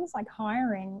 for things like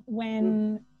hiring,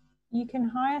 when you can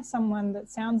hire someone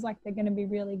that sounds like they're going to be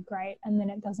really great and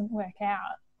then it doesn't work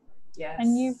out. Yes.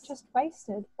 And you've just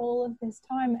wasted all of this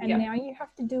time, and now you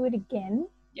have to do it again.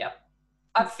 Yep.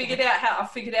 I've figured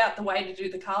out the way to do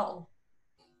the cull.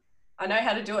 I know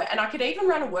how to do it. And I could even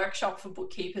run a workshop for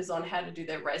bookkeepers on how to do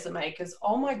their resume, because,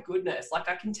 oh my goodness, like,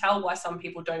 I can tell why some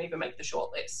people don't even make the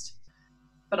shortlist.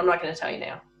 But I'm not going to tell you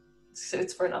now. So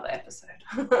it's for another episode.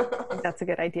 That's a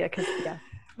good idea, because,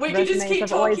 we could just keep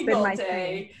talking all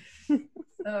day.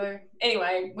 So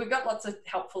anyway, we've got lots of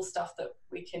helpful stuff that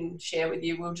we can share with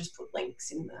you. We'll just put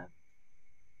links in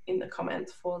the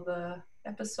comments for the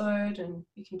episode, and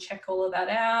you can check all of that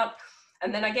out.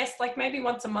 And then I guess, like, maybe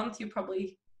once a month you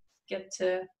probably get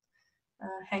to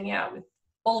hang out with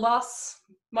all of us.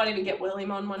 Might even get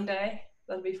William on one day.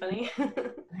 That'd be funny.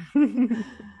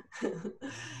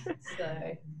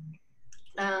 So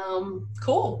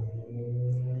cool.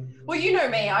 Well, you know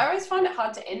me, I always find it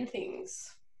hard to end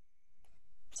things.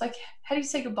 It's like, how do you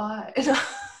say goodbye?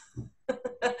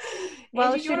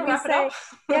 Well, Angie, should we say,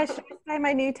 should we say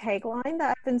my new tagline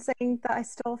that I've been saying that I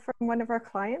stole from one of our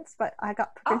clients, but I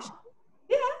got permission?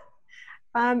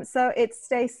 So it's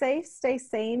stay safe, stay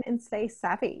sane, and stay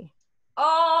savvy.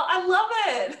 Oh, I love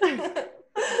it.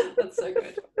 That's so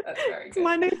good. That's very good. It's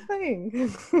my new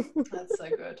thing. That's so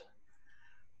good.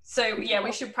 So yeah,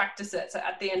 we should practice it. So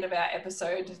at the end of our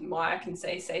episode, Maia can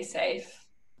say stay safe,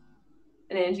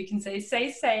 and Angie can say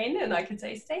stay sane, and I can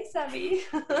say stay savvy.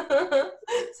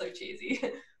 So cheesy.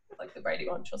 Like the Brady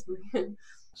Bunch or something.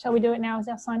 Shall we do it now as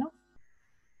our sign off?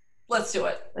 Let's do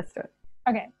it.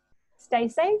 Okay. Stay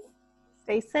safe.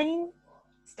 Stay sane.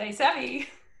 Stay savvy.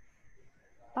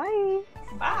 Bye.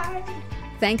 Bye.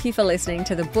 Thank you for listening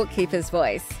to The Bookkeeper's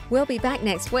Voice. We'll be back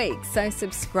next week, so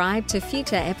subscribe to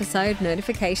future episode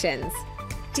notifications.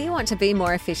 Do you want to be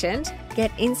more efficient?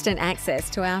 Get instant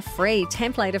access to our free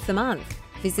template of the month.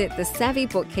 Visit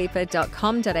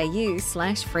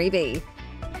thesavvybookkeeper.com.au/freebie.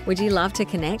 Would you love to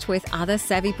connect with other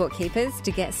savvy bookkeepers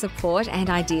to get support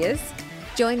and ideas?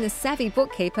 Join the Savvy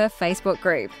Bookkeeper Facebook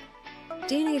group.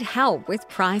 Do you need help with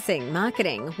pricing,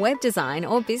 marketing, web design,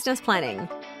 or business planning?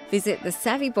 Visit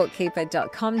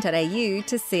thesavvybookkeeper.com.au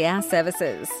to see our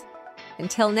services.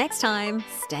 Until next time,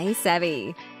 stay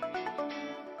savvy.